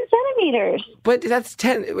 10 centimeters. But that's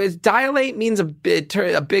 10. Dilate means a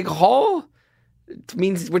big hole? It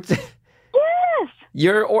means... Yes.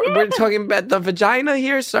 We're talking about the vagina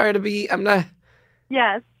here? Sorry to be... I'm not...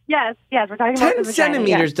 Yes. Yes, we're talking about 10 the vagina,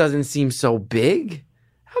 centimeters yes. doesn't seem so big.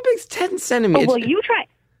 How big's 10 Oh, centimeters? well, you try.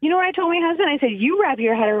 You know what I told my husband? I said, you wrap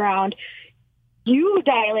your head around you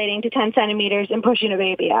dilating to 10 centimeters and pushing a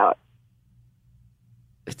baby out.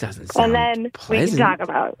 It doesn't sound And then pleasant. we can talk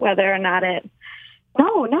about whether or not it...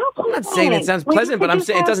 No, not I'm not saying it sounds pleasant, but I'm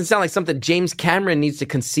saying it doesn't sound like something James Cameron needs to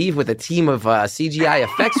conceive with a team of CGI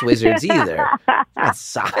effects wizards either. It's not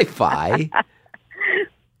sci-fi.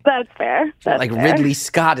 That's fair. That's Like fair. Ridley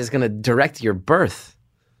Scott is going to direct your birth.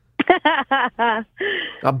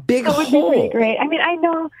 A big That would be pretty hole. great. I mean, I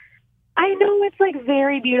know it's like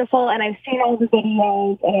very beautiful, and I've seen all the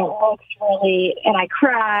videos, and it looks really. And I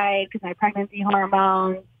cried because my pregnancy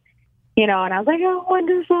hormones, and I was like, oh,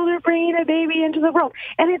 wonderful! They're bringing a baby into the world,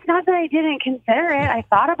 and it's not that I didn't consider it. I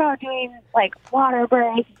thought about doing like water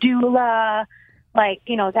birth, doula, like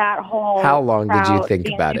that whole. How long did you route, think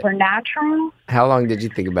being about it? Supernatural. How long did you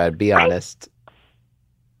think about it? Be honest.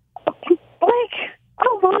 Like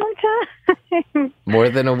a long time. More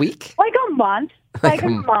than a week? Like a month. Like a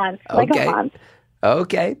month. Like okay. a month.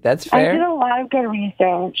 Okay, that's I fair. did a lot of good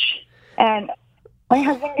research, and my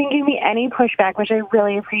husband didn't give me any pushback, which I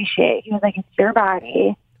really appreciate. He was like, it's your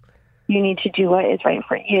body. You need to do what is right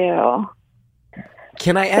for you.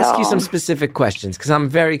 Can I ask you So- some specific questions? Because I'm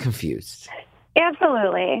very confused.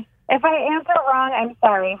 Absolutely. If I answer wrong, I'm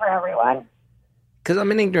sorry for everyone. Because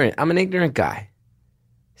I'm an ignorant guy.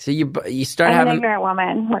 So you start I'm an having ignorant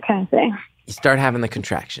woman. What can I say? you start having the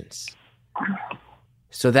contractions.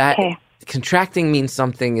 So that Okay. contracting means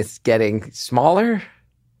something is getting smaller.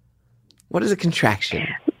 What is a contraction?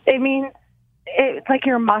 It means it's like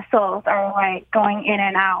your muscles are like going in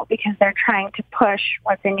and out because they're trying to push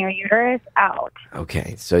what's in your uterus out.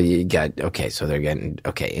 Okay, so so they're getting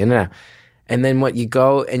in and out. And then what you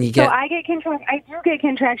go and you get So I do get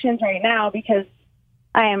contractions right now because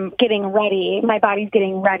I am getting ready. My body's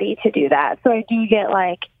getting ready to do that. So I do get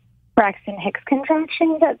like Braxton Hicks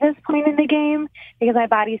contractions at this point in the game because my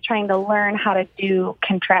body's trying to learn how to do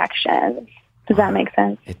contractions. Does that make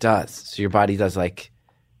sense? it does. So your body does like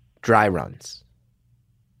dry runs.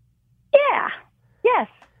 Yeah. Yes.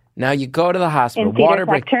 Now you go to the hospital. In theater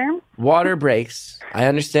tech term. Water breaks. I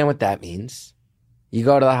understand what that means. You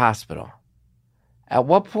go to the hospital. At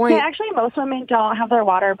what point? Yeah, actually, most women don't have their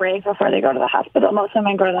water break before they go to the hospital. Most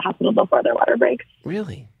women go to the hospital before their water breaks.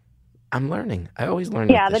 Really? I'm learning. I always learn.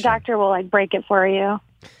 Yeah, with the this show. doctor will like break it for you.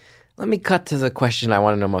 Let me cut to the question I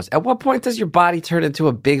want to know most. At what point does your body turn into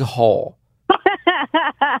a big hole?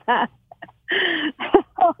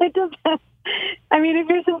 Well, it depends. I mean, if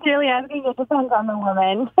you're sincerely asking, it depends on the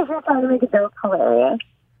woman. If you're trying to make it joke, hilarious.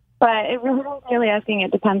 But if you're sincerely asking,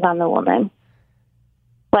 it depends on the woman.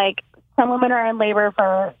 Like, some women are in labor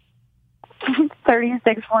for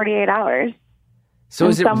 36, 48 hours. So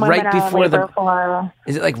And is it some right women are in before labor for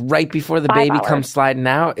Is it like right before the 5 baby hours. comes sliding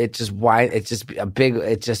out? It just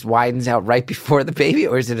widens out right before the baby,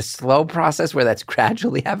 or is it a slow process where that's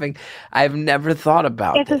gradually happening? I've never thought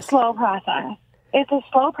about It's a this. slow process. It's a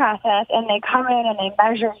slow process, and they come in and they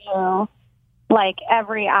measure you like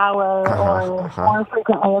every hour or more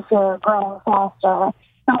frequently if you're growing faster.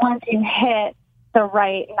 So once you hit the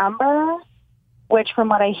right number, which from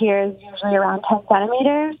what I hear is usually around 10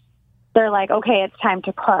 centimeters, they're like, okay, it's time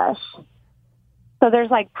to push. So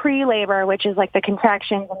there's like pre-labor, which is like the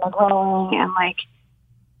contractions and the growing, and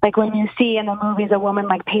like when you see in the movies a woman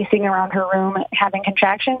like pacing around her room having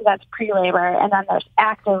contractions, that's pre-labor. And then there's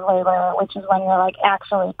active labor, which is when you're like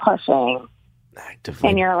actually pushing Actively.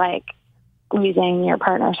 and you're like squeezing your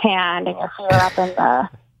partner's hand and your feet are up in the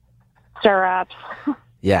stirrups,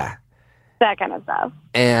 Yeah. that kind of stuff.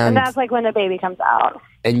 And And that's like when the baby comes out.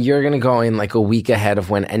 and you're going to go in like a week ahead of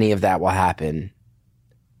when any of that will happen.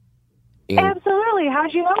 Absolutely.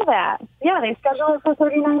 How'd you know that? Yeah, they schedule it for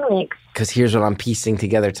 39 weeks. Because here's what I'm piecing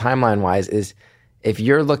together timeline-wise is if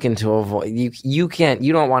you're looking to avoid, you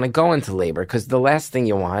don't want to go into labor because the last thing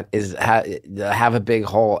you want is have a big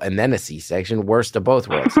hole and then a C-section, worst of both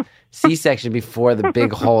worlds. C-section before the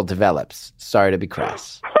big hole develops. Sorry to be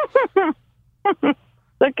crass.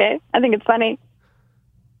 Okay. I think it's funny.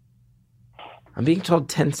 I'm being told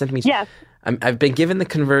 10 centimeters. Yes. I've been given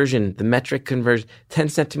the metric conversion. 10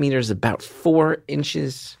 centimeters, about 4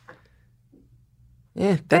 inches.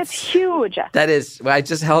 Yeah, That's huge. That is. Well, I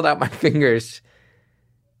just held out my fingers.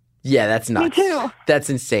 Yeah, that's nuts. Me too. That's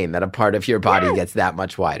insane that a part of your body gets that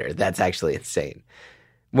much wider. That's actually insane.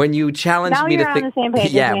 When you challenged Now me you're to on think, the same page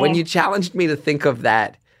as yeah, me. when you challenged me to think of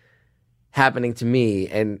that happening to me,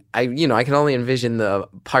 and I can only envision the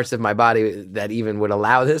parts of my body that even would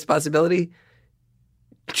allow this possibility.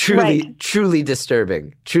 Truly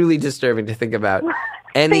disturbing to think about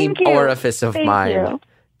any Thank you. orifice of Thank mine you.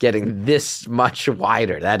 getting this much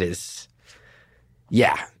wider. That is,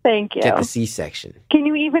 yeah. Thank you. Get the C-section. Can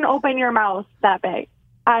you even open your mouth that big?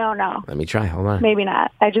 I don't know. Let me try. Hold on. Maybe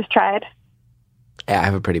not. I just tried. Yeah, I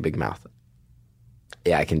have a pretty big mouth.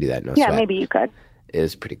 Yeah, I can do that. No Yeah, sweat. maybe you could. It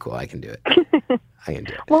is pretty cool. I can do it. I can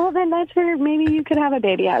do it. Well, then that's where maybe you could have a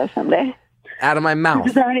baby out of someday. Out of my mouth.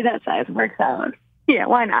 It's already that size. Works out. Yeah,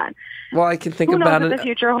 why not? Well, I can think Who knows about what it. the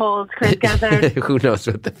future holds, Chris Gethard? Who knows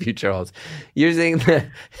what the future holds? You're saying that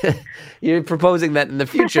you're proposing that in the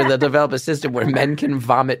future they'll develop a system where men can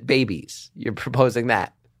vomit babies. You're proposing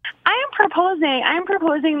that. I'm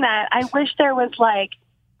proposing that I wish there was like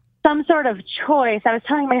some sort of choice. I was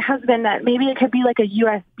telling my husband that maybe it could be like a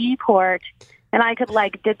USB port and I could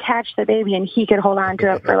like detach the baby and he could hold on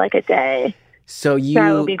to it for like a day. So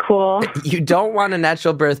That would be cool. You don't want a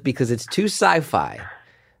natural birth because it's too sci-fi,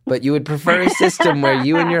 but you would prefer a system where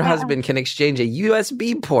you and your husband can exchange a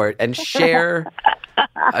USB port and share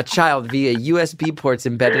a child via USB ports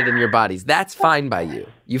embedded in your bodies. That's fine by you.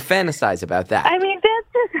 You fantasize about that. I mean,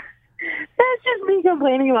 that's just me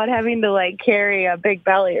complaining about having to like carry a big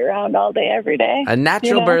belly around all day, every day. A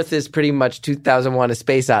natural birth is pretty much 2001: A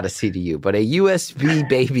Space Odyssey to you, but a USB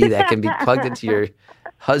baby that can be plugged into your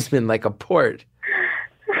husband like a port.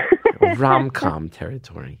 Rom-com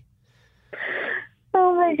territory.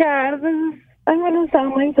 Oh my God. I'm going to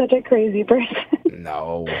sound like such a crazy person.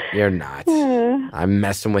 No, you're not. I'm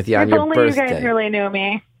messing with you on If your only birthday. you guys really knew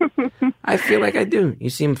me. I feel like I do.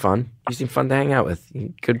 You seem fun. You seem fun to hang out with. You're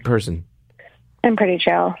a good person. I'm pretty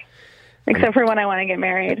chill. Except for when I want to get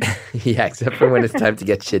married. Yeah, except for when it's time to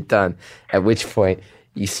get shit done, at which point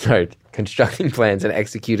you start constructing plans and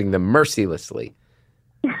executing them mercilessly.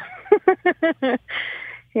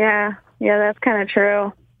 Yeah, that's kind of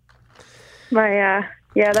true. But yeah,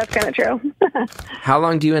 that's kind of true. How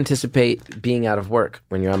long do you anticipate being out of work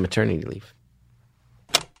when you're on maternity leave?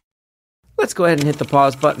 Let's go ahead and hit the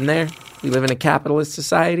pause button there. We live in a capitalist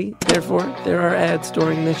society, therefore there are ads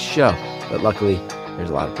during this show. But luckily, there's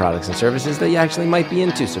a lot of products and services that you actually might be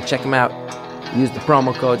into, so check them out. Use the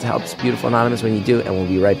promo codes. It helps Beautiful Anonymous when you do, and we'll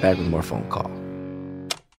be right back with more phone call.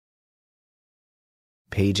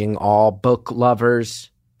 Paging all book lovers.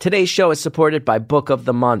 Today's show is supported by Book of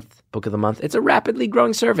the Month. Book of the Month, it's a rapidly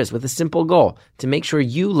growing service with a simple goal: to make sure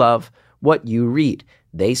you love what you read.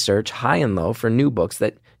 They search high and low for new books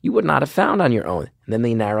that you would not have found on your own, and then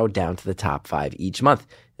they narrow down to the top 5 each month.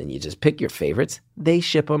 Then you just pick your favorites. They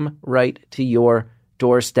ship them right to your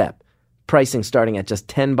doorstep. Pricing starting at just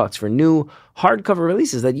 $10 for new hardcover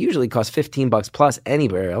releases that usually cost $15 plus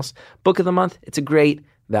anywhere else. Book of the Month, it's a great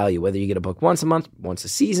value. Whether you get a book once a month, once a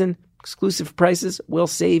season, exclusive prices will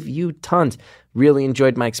save you tons. Really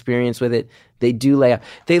enjoyed my experience with it. They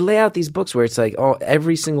lay out these books where it's like, oh,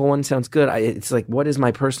 every single one sounds good. It's like, what is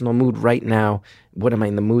my personal mood right now? What am I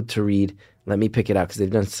in the mood to read? Let me pick it out, because they've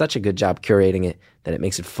done such a good job curating it that it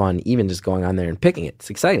makes it fun, even just going on there and picking it. It's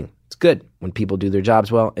exciting. It's good when people do their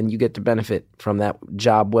jobs well, and you get to benefit from that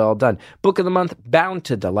job well done. Book of the Month, bound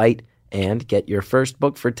to delight. And get your first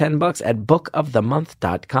book for $10 at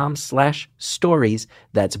bookofthemonth.com/stories.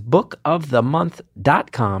 That's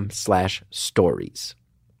bookofthemonth.com/stories.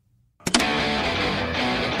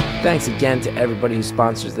 Thanks again to everybody who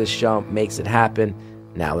sponsors this show, makes it happen.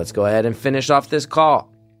 Now let's go ahead and finish off this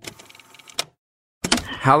call.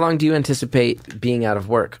 How long do you anticipate being out of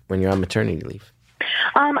work when you're on maternity leave?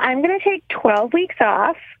 I'm going to take 12 weeks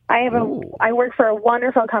off. I work for a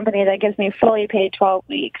wonderful company that gives me fully paid 12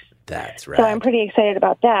 weeks. That's right. So I'm pretty excited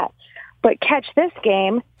about that. But catch this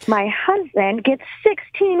game, my husband gets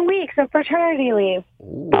 16 weeks of paternity leave,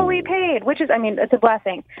 fully paid, which is, it's a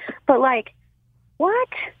blessing. But what?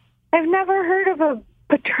 I've never heard of a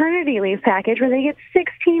paternity leave package where they get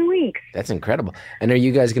 16 weeks. That's incredible. And are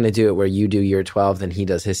you guys going to do it where you do your 12, then he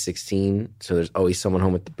does his 16, so there's always someone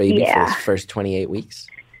home with the baby for his first 28 weeks?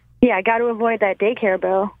 Yeah, I got to avoid that daycare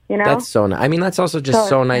bill, you know? That's so nice. That's also just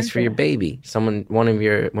so nice for your baby. One of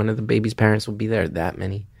the baby's parents will be there that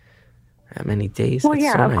many days. Well, That's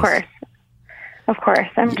yeah, so of nice. course. Of course.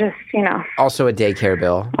 I'm just, Also a daycare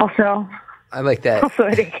bill. Also, I like that. Also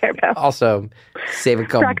a daycare bill. Also, save a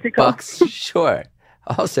couple Practical. bucks. Sure.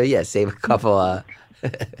 Also, yeah, save a couple. A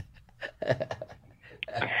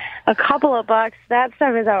couple of bucks. That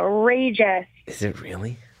stuff is outrageous. Is it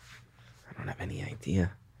really? I don't have any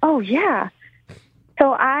idea. Oh, yeah.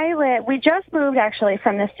 So we just moved actually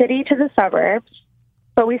from the city to the suburbs,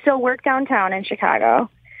 but we still work downtown in Chicago.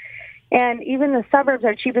 And even the suburbs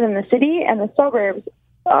are cheaper than the city, and the suburbs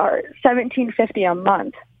are $17.50 a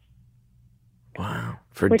month. Wow.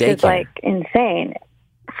 For which daycare. is insane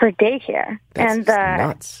for daycare. That's and the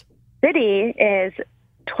nuts. city is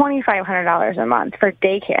 $2,500 a month for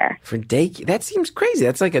daycare. For daycare? That seems crazy.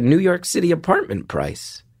 That's like a New York City apartment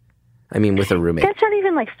price. I mean, with a roommate. That's not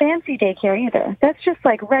even like fancy daycare either. That's just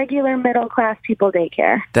like regular middle-class people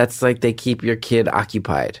daycare. That's like they keep your kid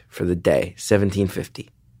occupied for the day, $1,750.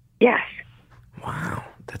 Yes. Wow,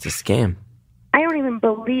 that's a scam. I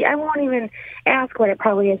won't even ask what it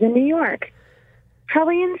probably is in New York.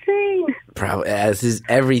 Probably insane. Probably, as is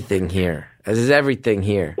everything here.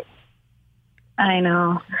 I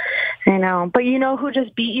know. But you know who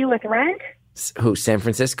just beat you with rent? Who, San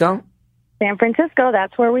Francisco? San Francisco.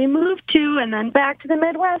 That's where we moved to, and then back to the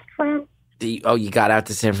Midwest from. You got out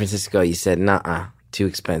to San Francisco. You said, nuh-uh, too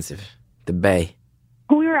expensive. The Bay.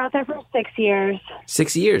 We were out there for 6 years.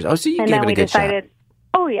 6 years? Oh, so you and gave then it a good decided, shot.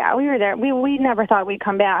 Oh, yeah, we were there. We never thought we'd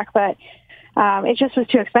come back, but it just was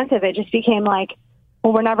too expensive. It just became like,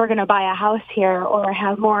 well, we're never going to buy a house here or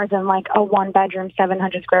have more than like a one-bedroom,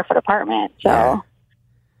 700-square-foot apartment. So,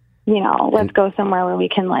 let's go somewhere where we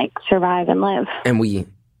can like survive and live. And we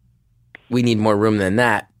need more room than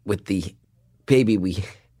that with the baby we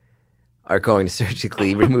are going to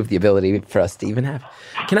surgically remove the ability for us to even have.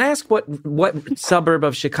 Can I ask what suburb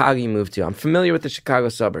of Chicago you moved to? I'm familiar with the Chicago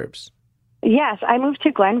suburbs. Yes, I moved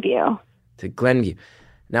to Glenview. To Glenview.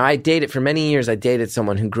 Now, for many years, I dated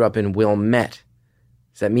someone who grew up in Wilmette.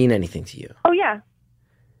 Does that mean anything to you? Oh, yeah.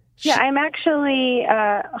 Yeah, I'm actually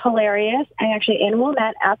hilarious. I'm actually in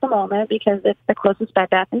Wilmette at the moment because it's the closest Bed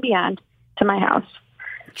Bath & Beyond to my house.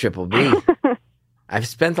 Triple B. I've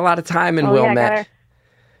spent a lot of time in Wilmette. Yeah,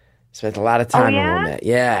 spent a lot of time in Wilmette.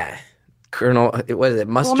 Yeah. Colonel, what is it?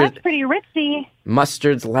 Mustard. Wilmette's pretty ritzy.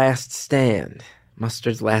 Mustard's Last Stand,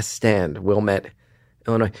 Wilmette,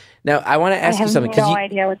 Illinois. Now, I want to ask you something. I have no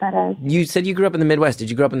idea what that is. You said you grew up in the Midwest. Did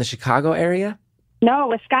you grow up in the Chicago area? No,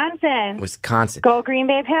 Wisconsin. Go Green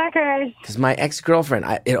Bay Packers. Because my ex-girlfriend,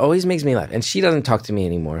 it always makes me laugh. And she doesn't talk to me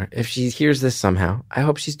anymore. If she hears this somehow, I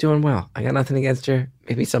hope she's doing well. I got nothing against her.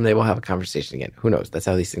 Maybe someday we'll have a conversation again. Who knows? That's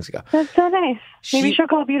how these things go. That's so nice. Maybe she'll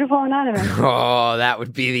call Beautiful Anonymous. Oh, that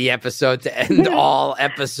would be the episode to end all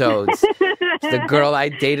episodes. The girl I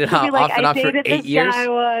dated off and on for 8 years.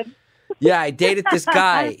 Yeah, I dated this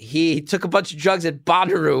guy. He took a bunch of drugs at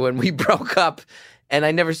Bonnaroo and we broke up. And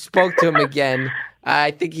I never spoke to him again.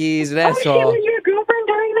 I think he's an asshole. Oh, was your girlfriend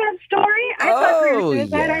during that story? I thought we were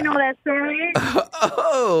suicide. I know that story.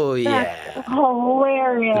 Oh, yeah. That's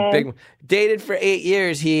hilarious. Dated for 8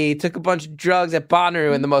 years. He took a bunch of drugs at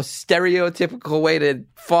Bonnaroo in the most stereotypical way to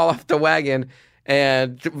fall off the wagon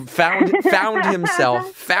and found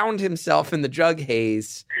himself in the drug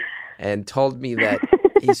haze and told me that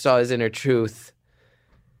he saw his inner truth.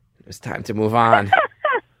 It was time to move on.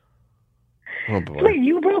 Oh, boy. Wait,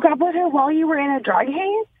 you broke up with her while you were in a drug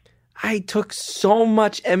haze? I took so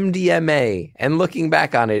much MDMA, and looking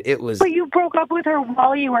back on it, it was... But you broke up with her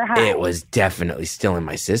while you were high. It was definitely still in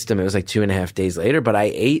my system. It was like 2.5 days later, but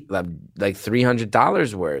I ate like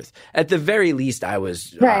 $300 worth. At the very least, I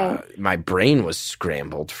was... my brain was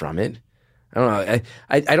scrambled from it. I don't know.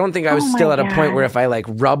 I don't think I was still at a point where if I like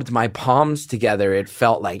rubbed my palms together, it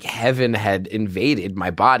felt like heaven had invaded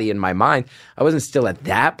my body and my mind. I wasn't still at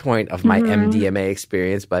that point of my MDMA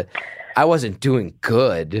experience, but I wasn't doing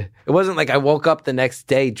good. It wasn't like I woke up the next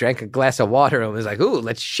day, drank a glass of water, and was like, ooh,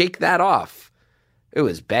 let's shake that off. It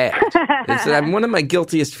was bad. One of my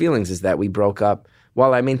guiltiest feelings is that we broke up.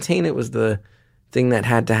 While I maintain it was the thing that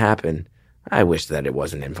had to happen, I wish that it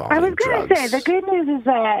wasn't involving drugs. I was going to say, the good news is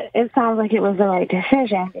that it sounds like it was the right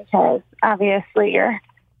decision because obviously you're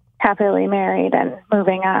happily married and moved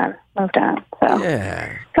on. So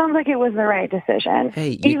yeah. Sounds like it was the right decision,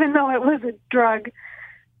 even though it was a drug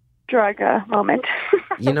moment.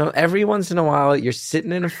 Every once in a while, you're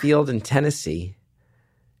sitting in a field in Tennessee,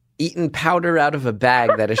 eating powder out of a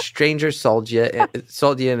bag that a stranger sold you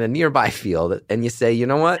in a nearby field, and you say, you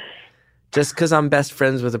know what? Just because I'm best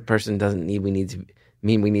friends with a person doesn't mean we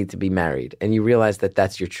need to be married. And you realize that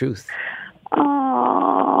that's your truth.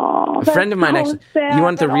 Oh, a friend of mine actually. Sad, you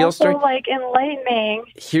want the real story? Like enlightening.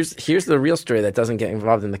 Here's the real story that doesn't get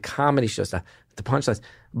involved in the comedy show stuff. The punchlines.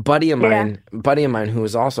 Buddy of mine who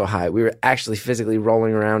was also high. We were actually physically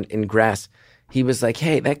rolling around in grass. He was like,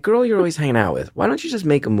 "Hey, that girl you're always hanging out with. Why don't you just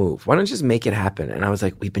make a move? Why don't you just make it happen?" And I was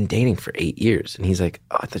like, "We've been dating for 8 years." And he's like,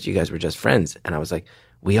 "Oh, I thought you guys were just friends." And I was like,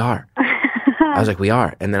 "We are." I was like, "We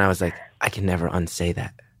are." And then I was like, "I can never unsay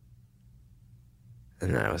that."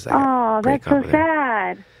 And then I was like, "Oh, that's so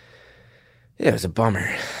sad." Yeah, it was a bummer.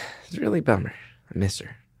 It's really a bummer. I miss her.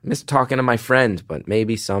 I miss talking to my friend, but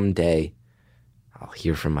maybe someday I'll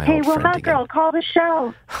hear from my old friend again. Hey, well, girl, call the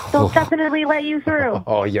show. They'll definitely let you through.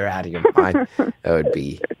 Oh, you're out of your mind. That would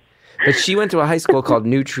be But she went to a high school called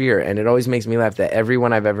New Trier, and it always makes me laugh that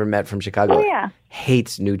everyone I've ever met from Chicago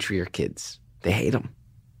hates New Trier kids. They hate them.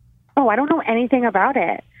 Oh, I don't know anything about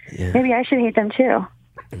it. Yeah. Maybe I should hate them too.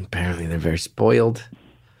 Apparently, they're very spoiled.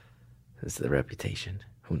 This is the reputation.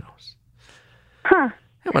 Who knows? Huh.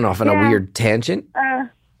 I went off on a weird tangent. Yeah,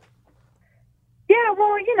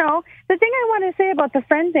 well, the thing I want to say about the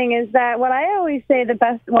friend thing is that what I always say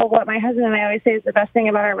what my husband and I always say is the best thing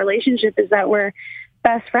about our relationship is that we're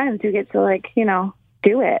best friends who get to,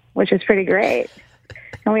 do it, which is pretty great.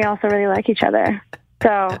 And we also really like each other.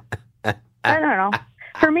 So, I don't know.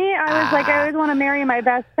 For me, I was I always want to marry my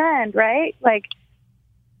best friend, right?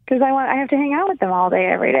 Because I have to hang out with them all day,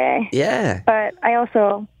 every day. Yeah. But I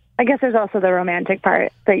guess there's also the romantic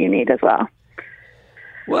part that you need as well.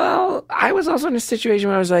 Well, I was also in a situation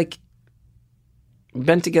where I was like, we've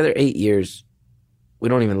been together 8 years. We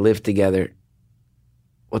don't even live together.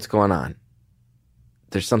 What's going on?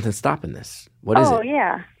 There's something stopping this. What is it? Oh,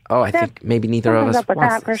 yeah. Oh, I think maybe neither of us up with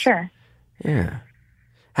wants that this. for sure. Yeah.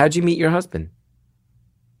 How'd you meet your husband?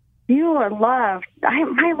 You are loved.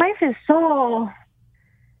 My life is so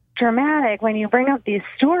dramatic when you bring up these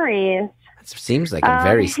stories. That seems like a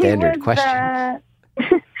very standard question.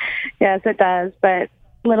 Yes, it does. But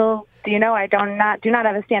little do you know, I do not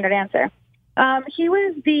have a standard answer. He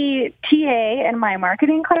was the TA in my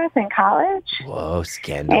marketing class in college. Whoa,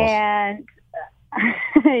 scandal. And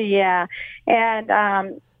yeah.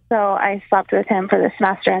 And so I slept with him for the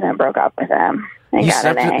semester and then broke up with him and got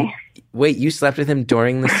an A. Wait, you slept with him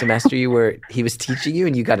during the semester he was teaching you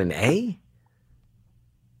and you got an A?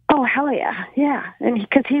 Oh, hell yeah. Yeah. And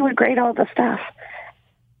because he would grade all the stuff.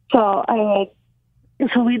 So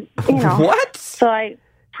we What? So I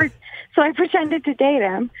pretended to date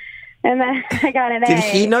him, and then I got an A. Did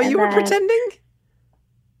he know you were pretending?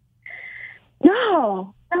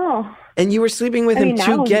 No. And you were sleeping with him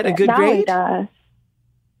to get a good grade? He does.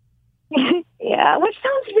 Yeah, which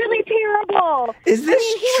sounds really terrible. Is this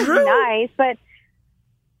he true? Was nice, but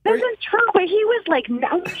this is true. But he was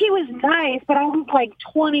nice, but I was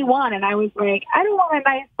 21, and I was like, I don't want a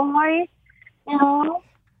nice boy,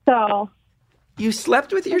 So. You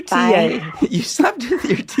slept with your TA. You slept with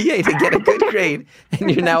your TA to get a good grade, and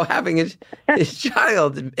you're now having his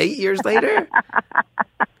child 8 years later?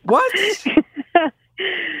 What?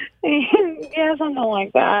 Yeah, something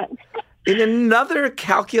like that. In another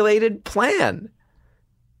calculated plan.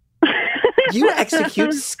 You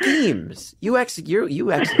execute schemes. You execute.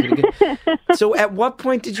 So at what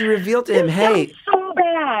point did you reveal to him, hey... so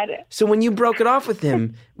bad. So when you broke it off with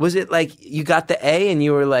him, was it like you got the A and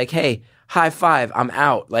you were like, hey... high five, I'm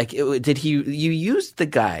out. You used the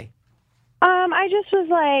guy? I just was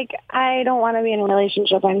like, I don't want to be in a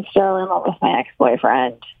relationship. I'm still in love with my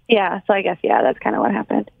ex-boyfriend. Yeah, so I guess, that's kind of what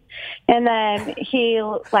happened. And then he,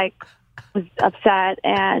 was upset,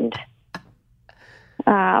 and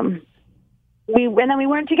we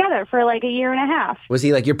weren't together for, a year and a half. Was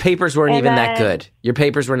he like, your papers weren't even that good? Your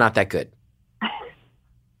papers were not that good? It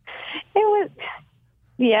was...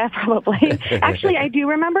 Yeah, probably. Actually, I do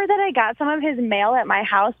remember that I got some of his mail at my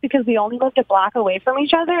house because we only lived a block away from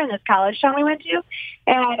each other in this college town we went to.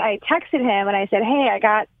 And I texted him and I said, hey, I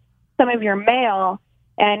got some of your mail.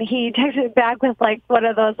 And he texted back with one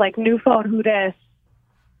of those new phone who dis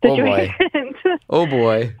situations. Oh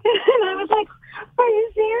boy. And I was like, are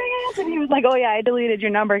you serious? And he was like, oh yeah, I deleted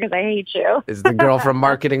your number because I hate you. It's the girl from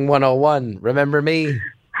Marketing 101. Remember me?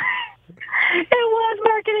 It was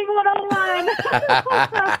Marketing 101.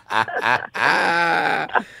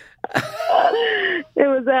 It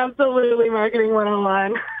was absolutely Marketing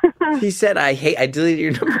 101. He said, I deleted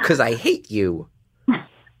your number because I hate you.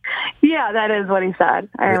 Yeah, that is what he said.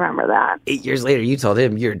 I remember that. 8 years later, you told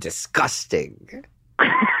him you're disgusting.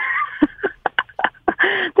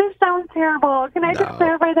 This sounds terrible. Can I just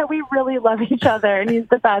clarify that we really love each other and he's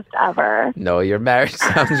the best ever? No, your marriage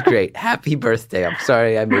sounds great. Happy birthday. I'm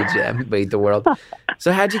sorry I made the world.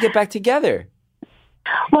 So how'd you get back together?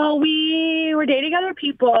 Well, we were dating other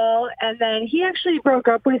people, and then he actually broke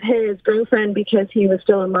up with his girlfriend because he was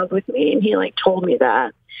still in love with me, and he told me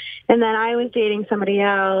that. And then I was dating somebody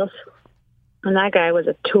else, and that guy was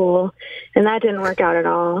a tool, and that didn't work out at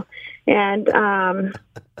all. And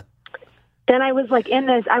then I was in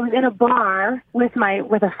a bar with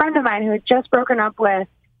a friend of mine who had just broken up with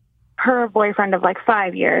her boyfriend of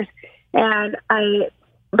 5 years. And I,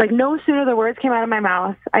 no sooner the words came out of my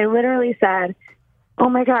mouth, I literally said, oh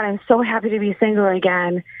my God, I'm so happy to be single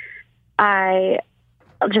again. I'll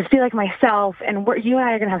just be like myself, and you and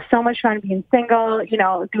I are going to have so much fun being single,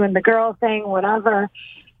 doing the girl thing, whatever.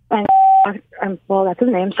 And, well, that's his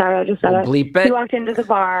name. Sorry, I just said it. Bleep it. He walked into the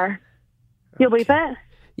bar. You'll bleep it?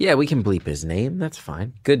 Yeah, we can bleep his name. That's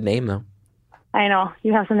fine. Good name, though. I know.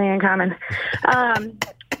 You have something in common.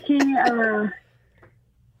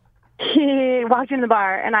 He walked in the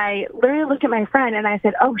bar, and I literally looked at my friend, and I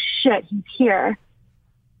said, oh, shit, he's here.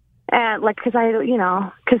 And, like, because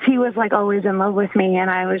he was, like, always in love with me, and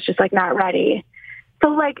I was just, like, not ready. So,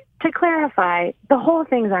 like, to clarify, the whole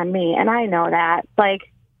thing's on me, and I know that.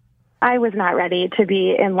 Like, I was not ready to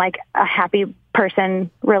be in, like, a happy person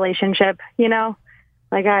relationship, you know?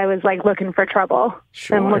 Like, I was, like, looking for trouble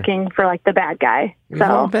and looking for, like, the bad guy. We've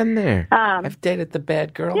all been there. I've dated the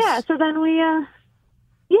bad girls. Yeah, so then we,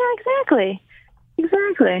 exactly.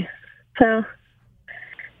 So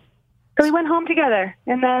we went home together.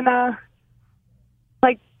 And then,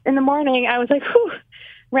 like, in the morning, I was like, whew,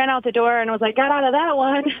 ran out the door and was like, got out of that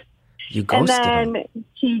one. You ghosted him. And then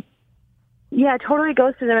he totally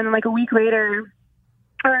ghosted him. And then, like, a week later,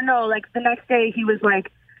 or no, like, the next day, he was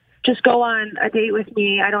like, just go on a date with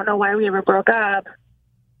me. I don't know why we ever broke up.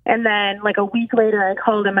 And then, like, a week later, I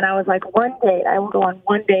called him, and I was like, one date. I will go on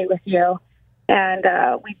one date with you. And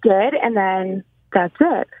we did, and then that's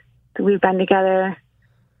it. So we've been together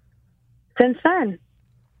since then.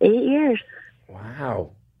 8 years.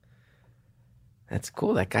 Wow. That's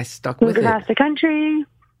cool. That guy stuck with it. Moved across the country.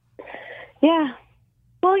 Yeah.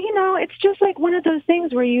 Well, you know, it's just like one of those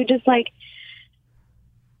things where you just, like,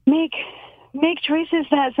 make choices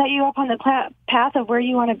that set you up on the path of where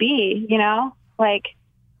you want to be, you know? Like,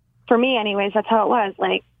 for me, anyways, that's how it was.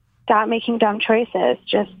 Like, stop making dumb choices.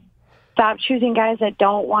 Just stop choosing guys that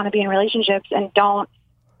don't want to be in relationships and don't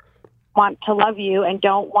want to love you and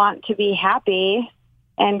don't want to be happy,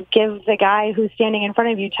 and give the guy who's standing in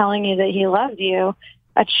front of you telling you that he loves you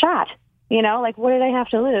a shot. You know, like, what do they have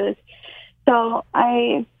to lose? So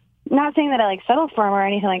I'm not saying that I, like, settled for him or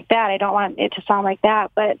anything like that. I don't want it to sound like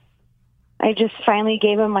that, but I just finally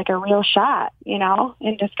gave him, like, a real shot, you know,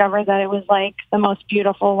 and discovered that it was, like, the most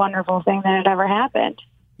beautiful, wonderful thing that had ever happened.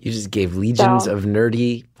 You just gave legions of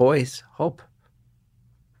nerdy boys hope.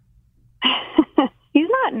 He's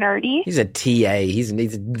not nerdy. He's a TA. He's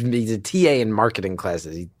a TA in marketing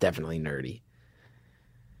classes. He's definitely nerdy.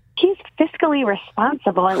 He's fiscally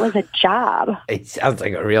responsible. It was a job. He sounds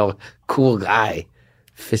like a real cool guy.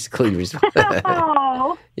 Fiscally responsible.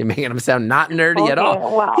 Oh. You're making him sound not nerdy at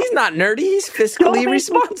all. Well, he's not nerdy. He's fiscally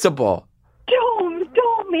responsible.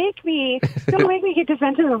 Don't make me get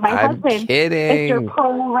defensive of my I'm husband. kidding. It's your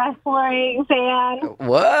pro wrestling fan.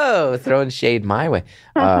 Whoa, throwing shade my way.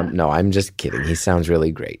 No, I'm just kidding. He sounds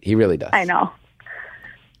really great. He really does. I know.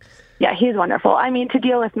 Yeah, he's wonderful. I mean, to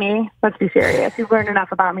deal with me, let's be serious. He's learned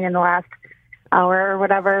enough about me in the last hour or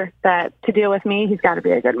whatever that to deal with me, he's got to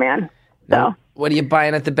be a good man. So, now, what are you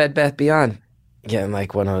buying at the Bed Bath Beyond? Getting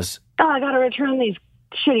like one of those. Oh, I got to return these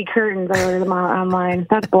shitty curtains I ordered them online.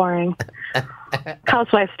 That's boring.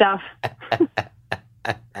 Housewife stuff.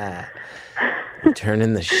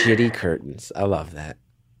 Turning the shitty curtains. I love that.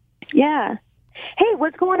 Yeah. Hey,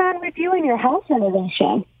 what's going on with you and your house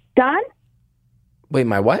renovation? Done? Wait,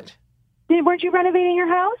 my what? Weren't you renovating your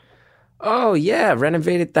house? Oh, yeah.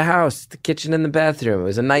 Renovated the house, the kitchen and the bathroom. It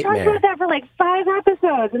was a nightmare. I talked about that for like 5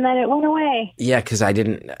 episodes, and then it went away. Yeah, because I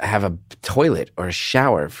didn't have a toilet or a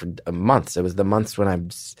shower for months. It was the months when I'm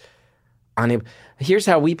unable. Here's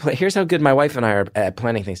how good my wife and I are at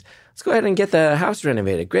planning things. Let's go ahead and get the house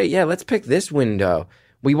renovated. Great. Yeah, let's pick this window.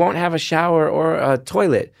 We won't have a shower or a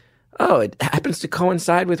toilet. Oh, it happens to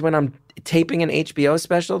coincide with when I'm taping an HBO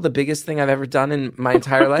special, the biggest thing I've ever done in my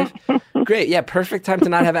entire life. Great. Yeah, perfect time to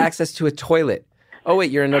not have access to a toilet. Oh,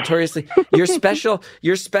 wait, your special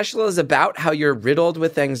is about how you're riddled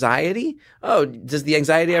with anxiety? Oh, does the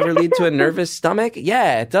anxiety ever lead to a nervous stomach?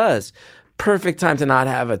 Yeah, it does. Perfect time to not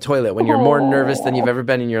have a toilet when you're more nervous than you've ever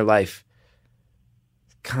been in your life.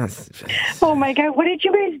 Constant. Oh, my God. What did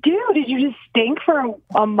you guys do? Did you just stink for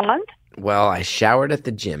a month? Well, I showered at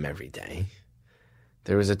the gym every day.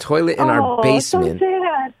 There was a toilet in our basement. So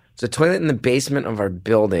sad. There's a toilet in the basement of our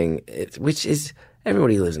building, which is,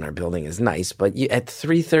 everybody who lives in our building is nice, but at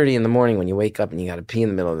 3:30 in the morning when you wake up and you got to pee in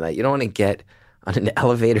the middle of the night, you don't want to get on an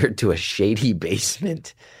elevator to a shady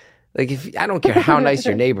basement. Like, I don't care how nice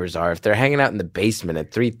your neighbors are, if they're hanging out in the basement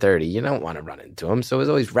at 3:30, you don't want to run into them. So I was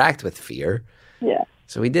always racked with fear. Yeah.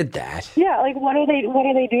 So we did that. Yeah, like what are they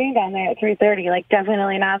doing down there at 3:30? Like,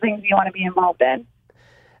 definitely not things you want to be involved in.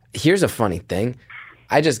 Here's a funny thing.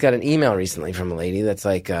 I just got an email recently from a lady that's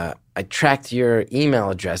like, I tracked your email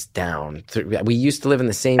address down. We used to live in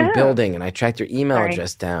the same building, and I tracked your email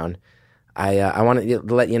address down. I wanted to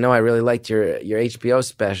let you know I really liked your HBO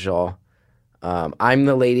special. I'm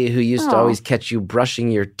the lady who used to always catch you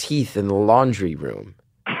brushing your teeth in the laundry room.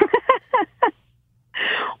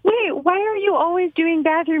 Wait, why are you always doing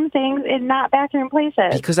bathroom things in not bathroom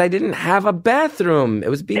places? Because I didn't have a bathroom. It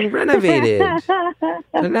was being renovated. I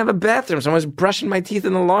didn't have a bathroom, so I was brushing my teeth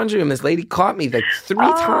in the laundry room. This lady caught me like 3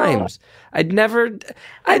 times. I thought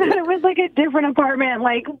it was like a different apartment,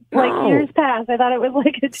 like years past. I thought it was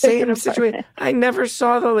like a different same situation. I never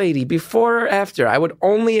saw the lady before or after. I would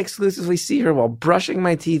only exclusively see her while brushing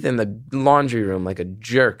my teeth in the laundry room like a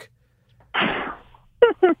jerk.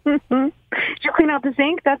 Did you clean out the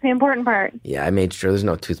sink? That's the important part. Yeah, I made sure there's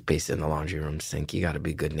no toothpaste in the laundry room sink. You got to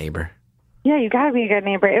be a good neighbor. Yeah, you got to be a good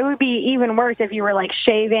neighbor. It would be even worse if you were like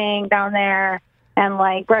shaving down there and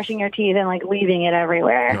like brushing your teeth and like leaving it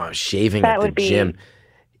everywhere. No, I was shaving at the gym.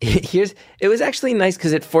 It was actually nice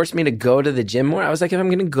because it forced me to go to the gym more. I was like, if I'm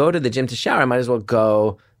going to go to the gym to shower, I might as well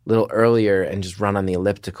go a little earlier and just run on the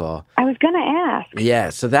elliptical. I was going to ask. Yeah,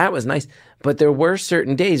 so that was nice. But there were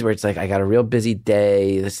certain days where it's like, I got a real busy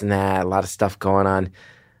day, this and that, a lot of stuff going on.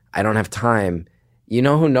 I don't have time. You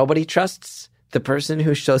know who nobody trusts? The person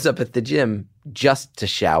who shows up at the gym just to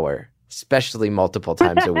shower, especially multiple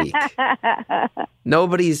times a week.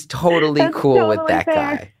 Nobody's totally cool with that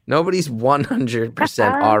guy. Nobody's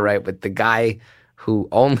 100% all right with the guy who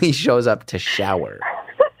only shows up to shower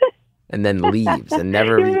and then leaves and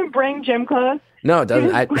never... You even bring gym clothes? No, it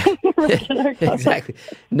doesn't. Exactly.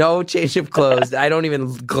 No change of clothes. I don't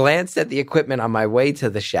even glance at the equipment on my way to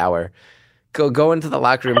the shower. Go into the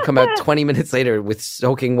locker room, come out 20 minutes later with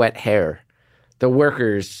soaking wet hair. The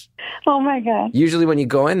workers. Oh, my God. Usually when you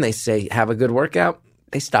go in, they say, have a good workout.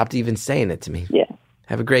 They stopped even saying it to me. Yeah.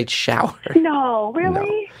 Have a great shower. No,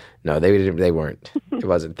 really? No, they weren't. It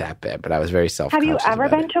wasn't that bad, but I was very self-conscious. Have you ever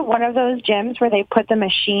been to one of those gyms where they put the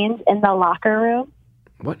machines in the locker room?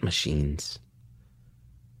 What machines?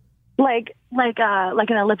 Like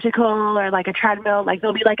an elliptical or like a treadmill. Like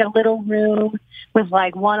there'll be like a little room with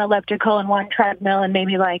like one elliptical and one treadmill and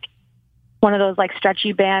maybe like one of those like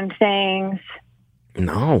stretchy band things.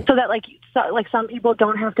 No. So that like some people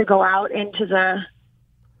don't have to go out into the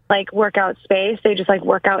like workout space. They just like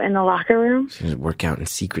work out in the locker room. Work out in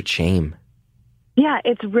secret shame. Yeah,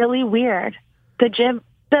 it's really weird. The gym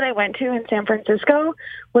that I went to in San Francisco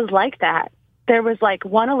was like that. There was like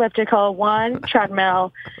one elliptical, one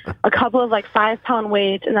treadmill, a couple of like 5-pound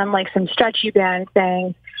weights, and then like some stretchy band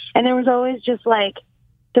things. And there was always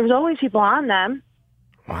people on them.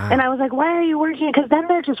 Wow. And I was like, why are you working? Because then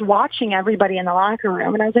they're just watching everybody in the locker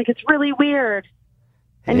room. And I was like, it's really weird.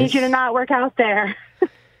 I need you to not work out there.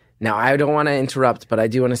 Now, I don't want to interrupt, but I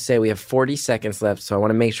do want to say we have 40 seconds left, so I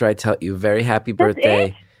want to make sure I tell you very happy birthday.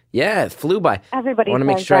 It? Yeah, it flew by. Everybody I want to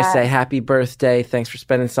make sure I say happy birthday. Thanks for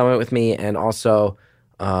spending summer with me, and also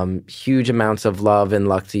huge amounts of love and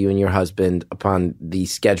luck to you and your husband upon the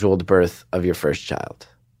scheduled birth of your first child.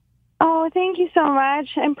 Oh, thank you so much.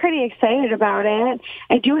 I'm pretty excited about it.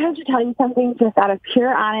 I do have to tell you something just out of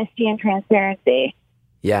pure honesty and transparency.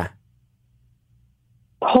 Yeah.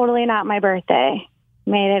 Totally not my birthday.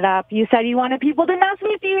 Made it up. You said you wanted people to mess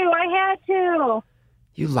with you. I had to.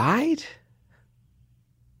 You lied?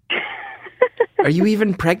 Are you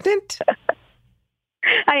even pregnant?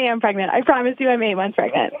 I am pregnant. I promise you I'm 8 months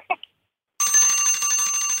pregnant.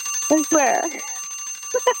 I swear.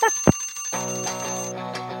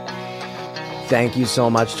 Thank you so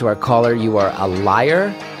much to our caller. You are a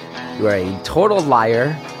liar. You are a total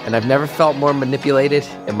liar. And I've never felt more manipulated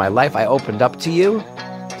in my life. I opened up to you,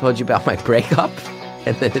 told you about my breakup,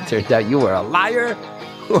 and then it turned out you were a liar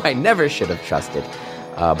who I never should have trusted.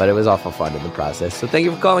 But it was awful fun in the process. So thank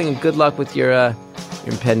you for calling, and good luck with your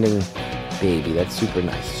impending baby. That's super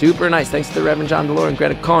nice. Super nice. Thanks to the Reverend John DeLore and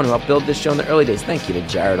Greta Cohn, who helped build this show in the early days. Thank you to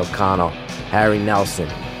Jared O'Connell, Harry Nelson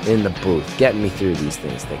in the booth, getting me through these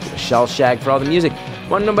things. Thank you to Shell Shag for all the music.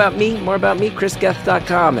 Want to know about me? More about me?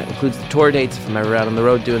 ChrisGeth.com. That includes the tour dates if I'm ever out on the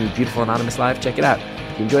road doing the Beautiful Anonymous Live. Check it out.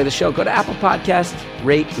 If you enjoy the show, go to Apple Podcasts,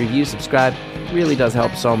 rate, review, subscribe. It really does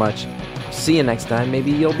help so much. See you next time. Maybe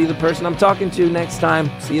you'll be the person I'm talking to next time.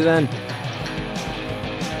 See you then.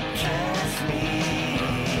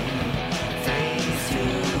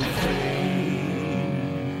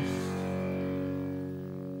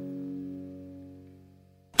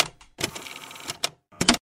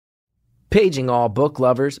 Paging all book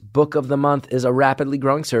lovers, Book of the Month is a rapidly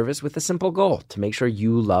growing service with a simple goal: to make sure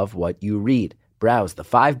you love what you read. Browse the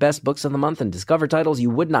 5 best books of the month and discover titles you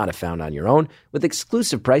would not have found on your own with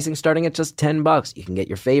exclusive pricing starting at just $10. You can get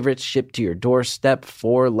your favorites shipped to your doorstep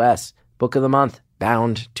for less. Book of the Month,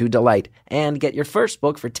 bound to delight. And get your first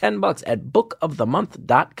book for $10 at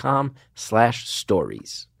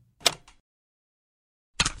bookofthemonth.com/stories.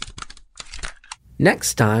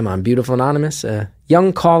 Next time on Beautiful Anonymous, a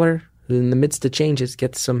young caller who in the midst of changes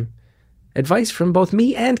gets some Advice from both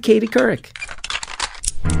me and Katie Couric.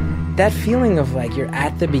 That feeling of like you're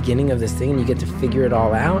at the beginning of this thing and you get to figure it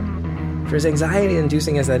all out, for as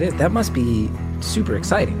anxiety-inducing as that is, that must be super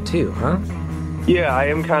exciting too, huh? Yeah, I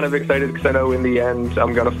am kind of excited because I know in the end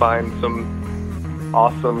I'm going to find some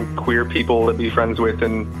awesome queer people to be friends with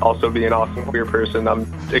and also be an awesome queer person. I'm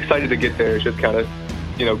excited to get there. It's just kind of,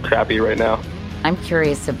 crappy right now. I'm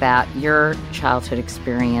curious about your childhood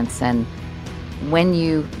experience and when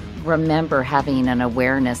you remember having an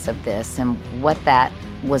awareness of this and what that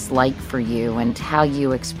was like for you and how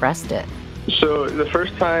you expressed it. So the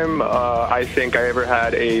first time I think I ever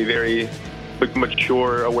had a very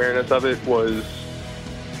mature awareness of it was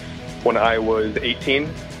when I was 18.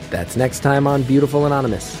 That's next time on Beautiful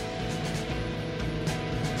Anonymous.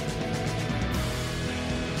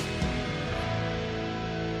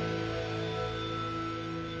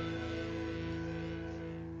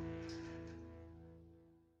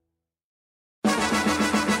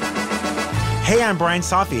 Hey, I'm Brian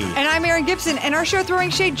Safi. And I'm Erin Gibson, and our show Throwing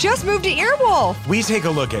Shade just moved to Earwolf. We take a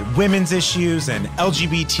look at women's issues and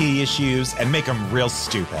LGBT issues and make them real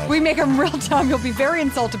stupid. We make them real dumb. You'll be very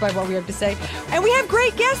insulted by what we have to say. And we have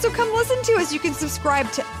great guests, so come listen to us. You can subscribe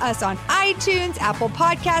to us on iTunes, Apple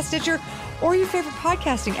Podcast, Stitcher, or your favorite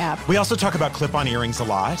podcasting app. We also talk about clip-on earrings a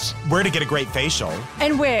lot, where to get a great facial.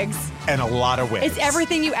 And wigs. And a lot of wigs. It's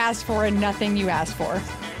everything you asked for and nothing you asked for.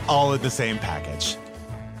 All in the same package.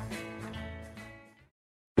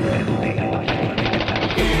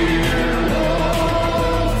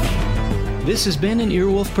 This has been an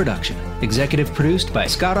Earwolf production, executive produced by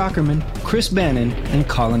Scott Aukerman, Chris Bannon, and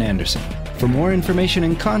Colin Anderson. For more information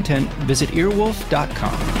and content, visit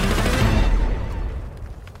earwolf.com.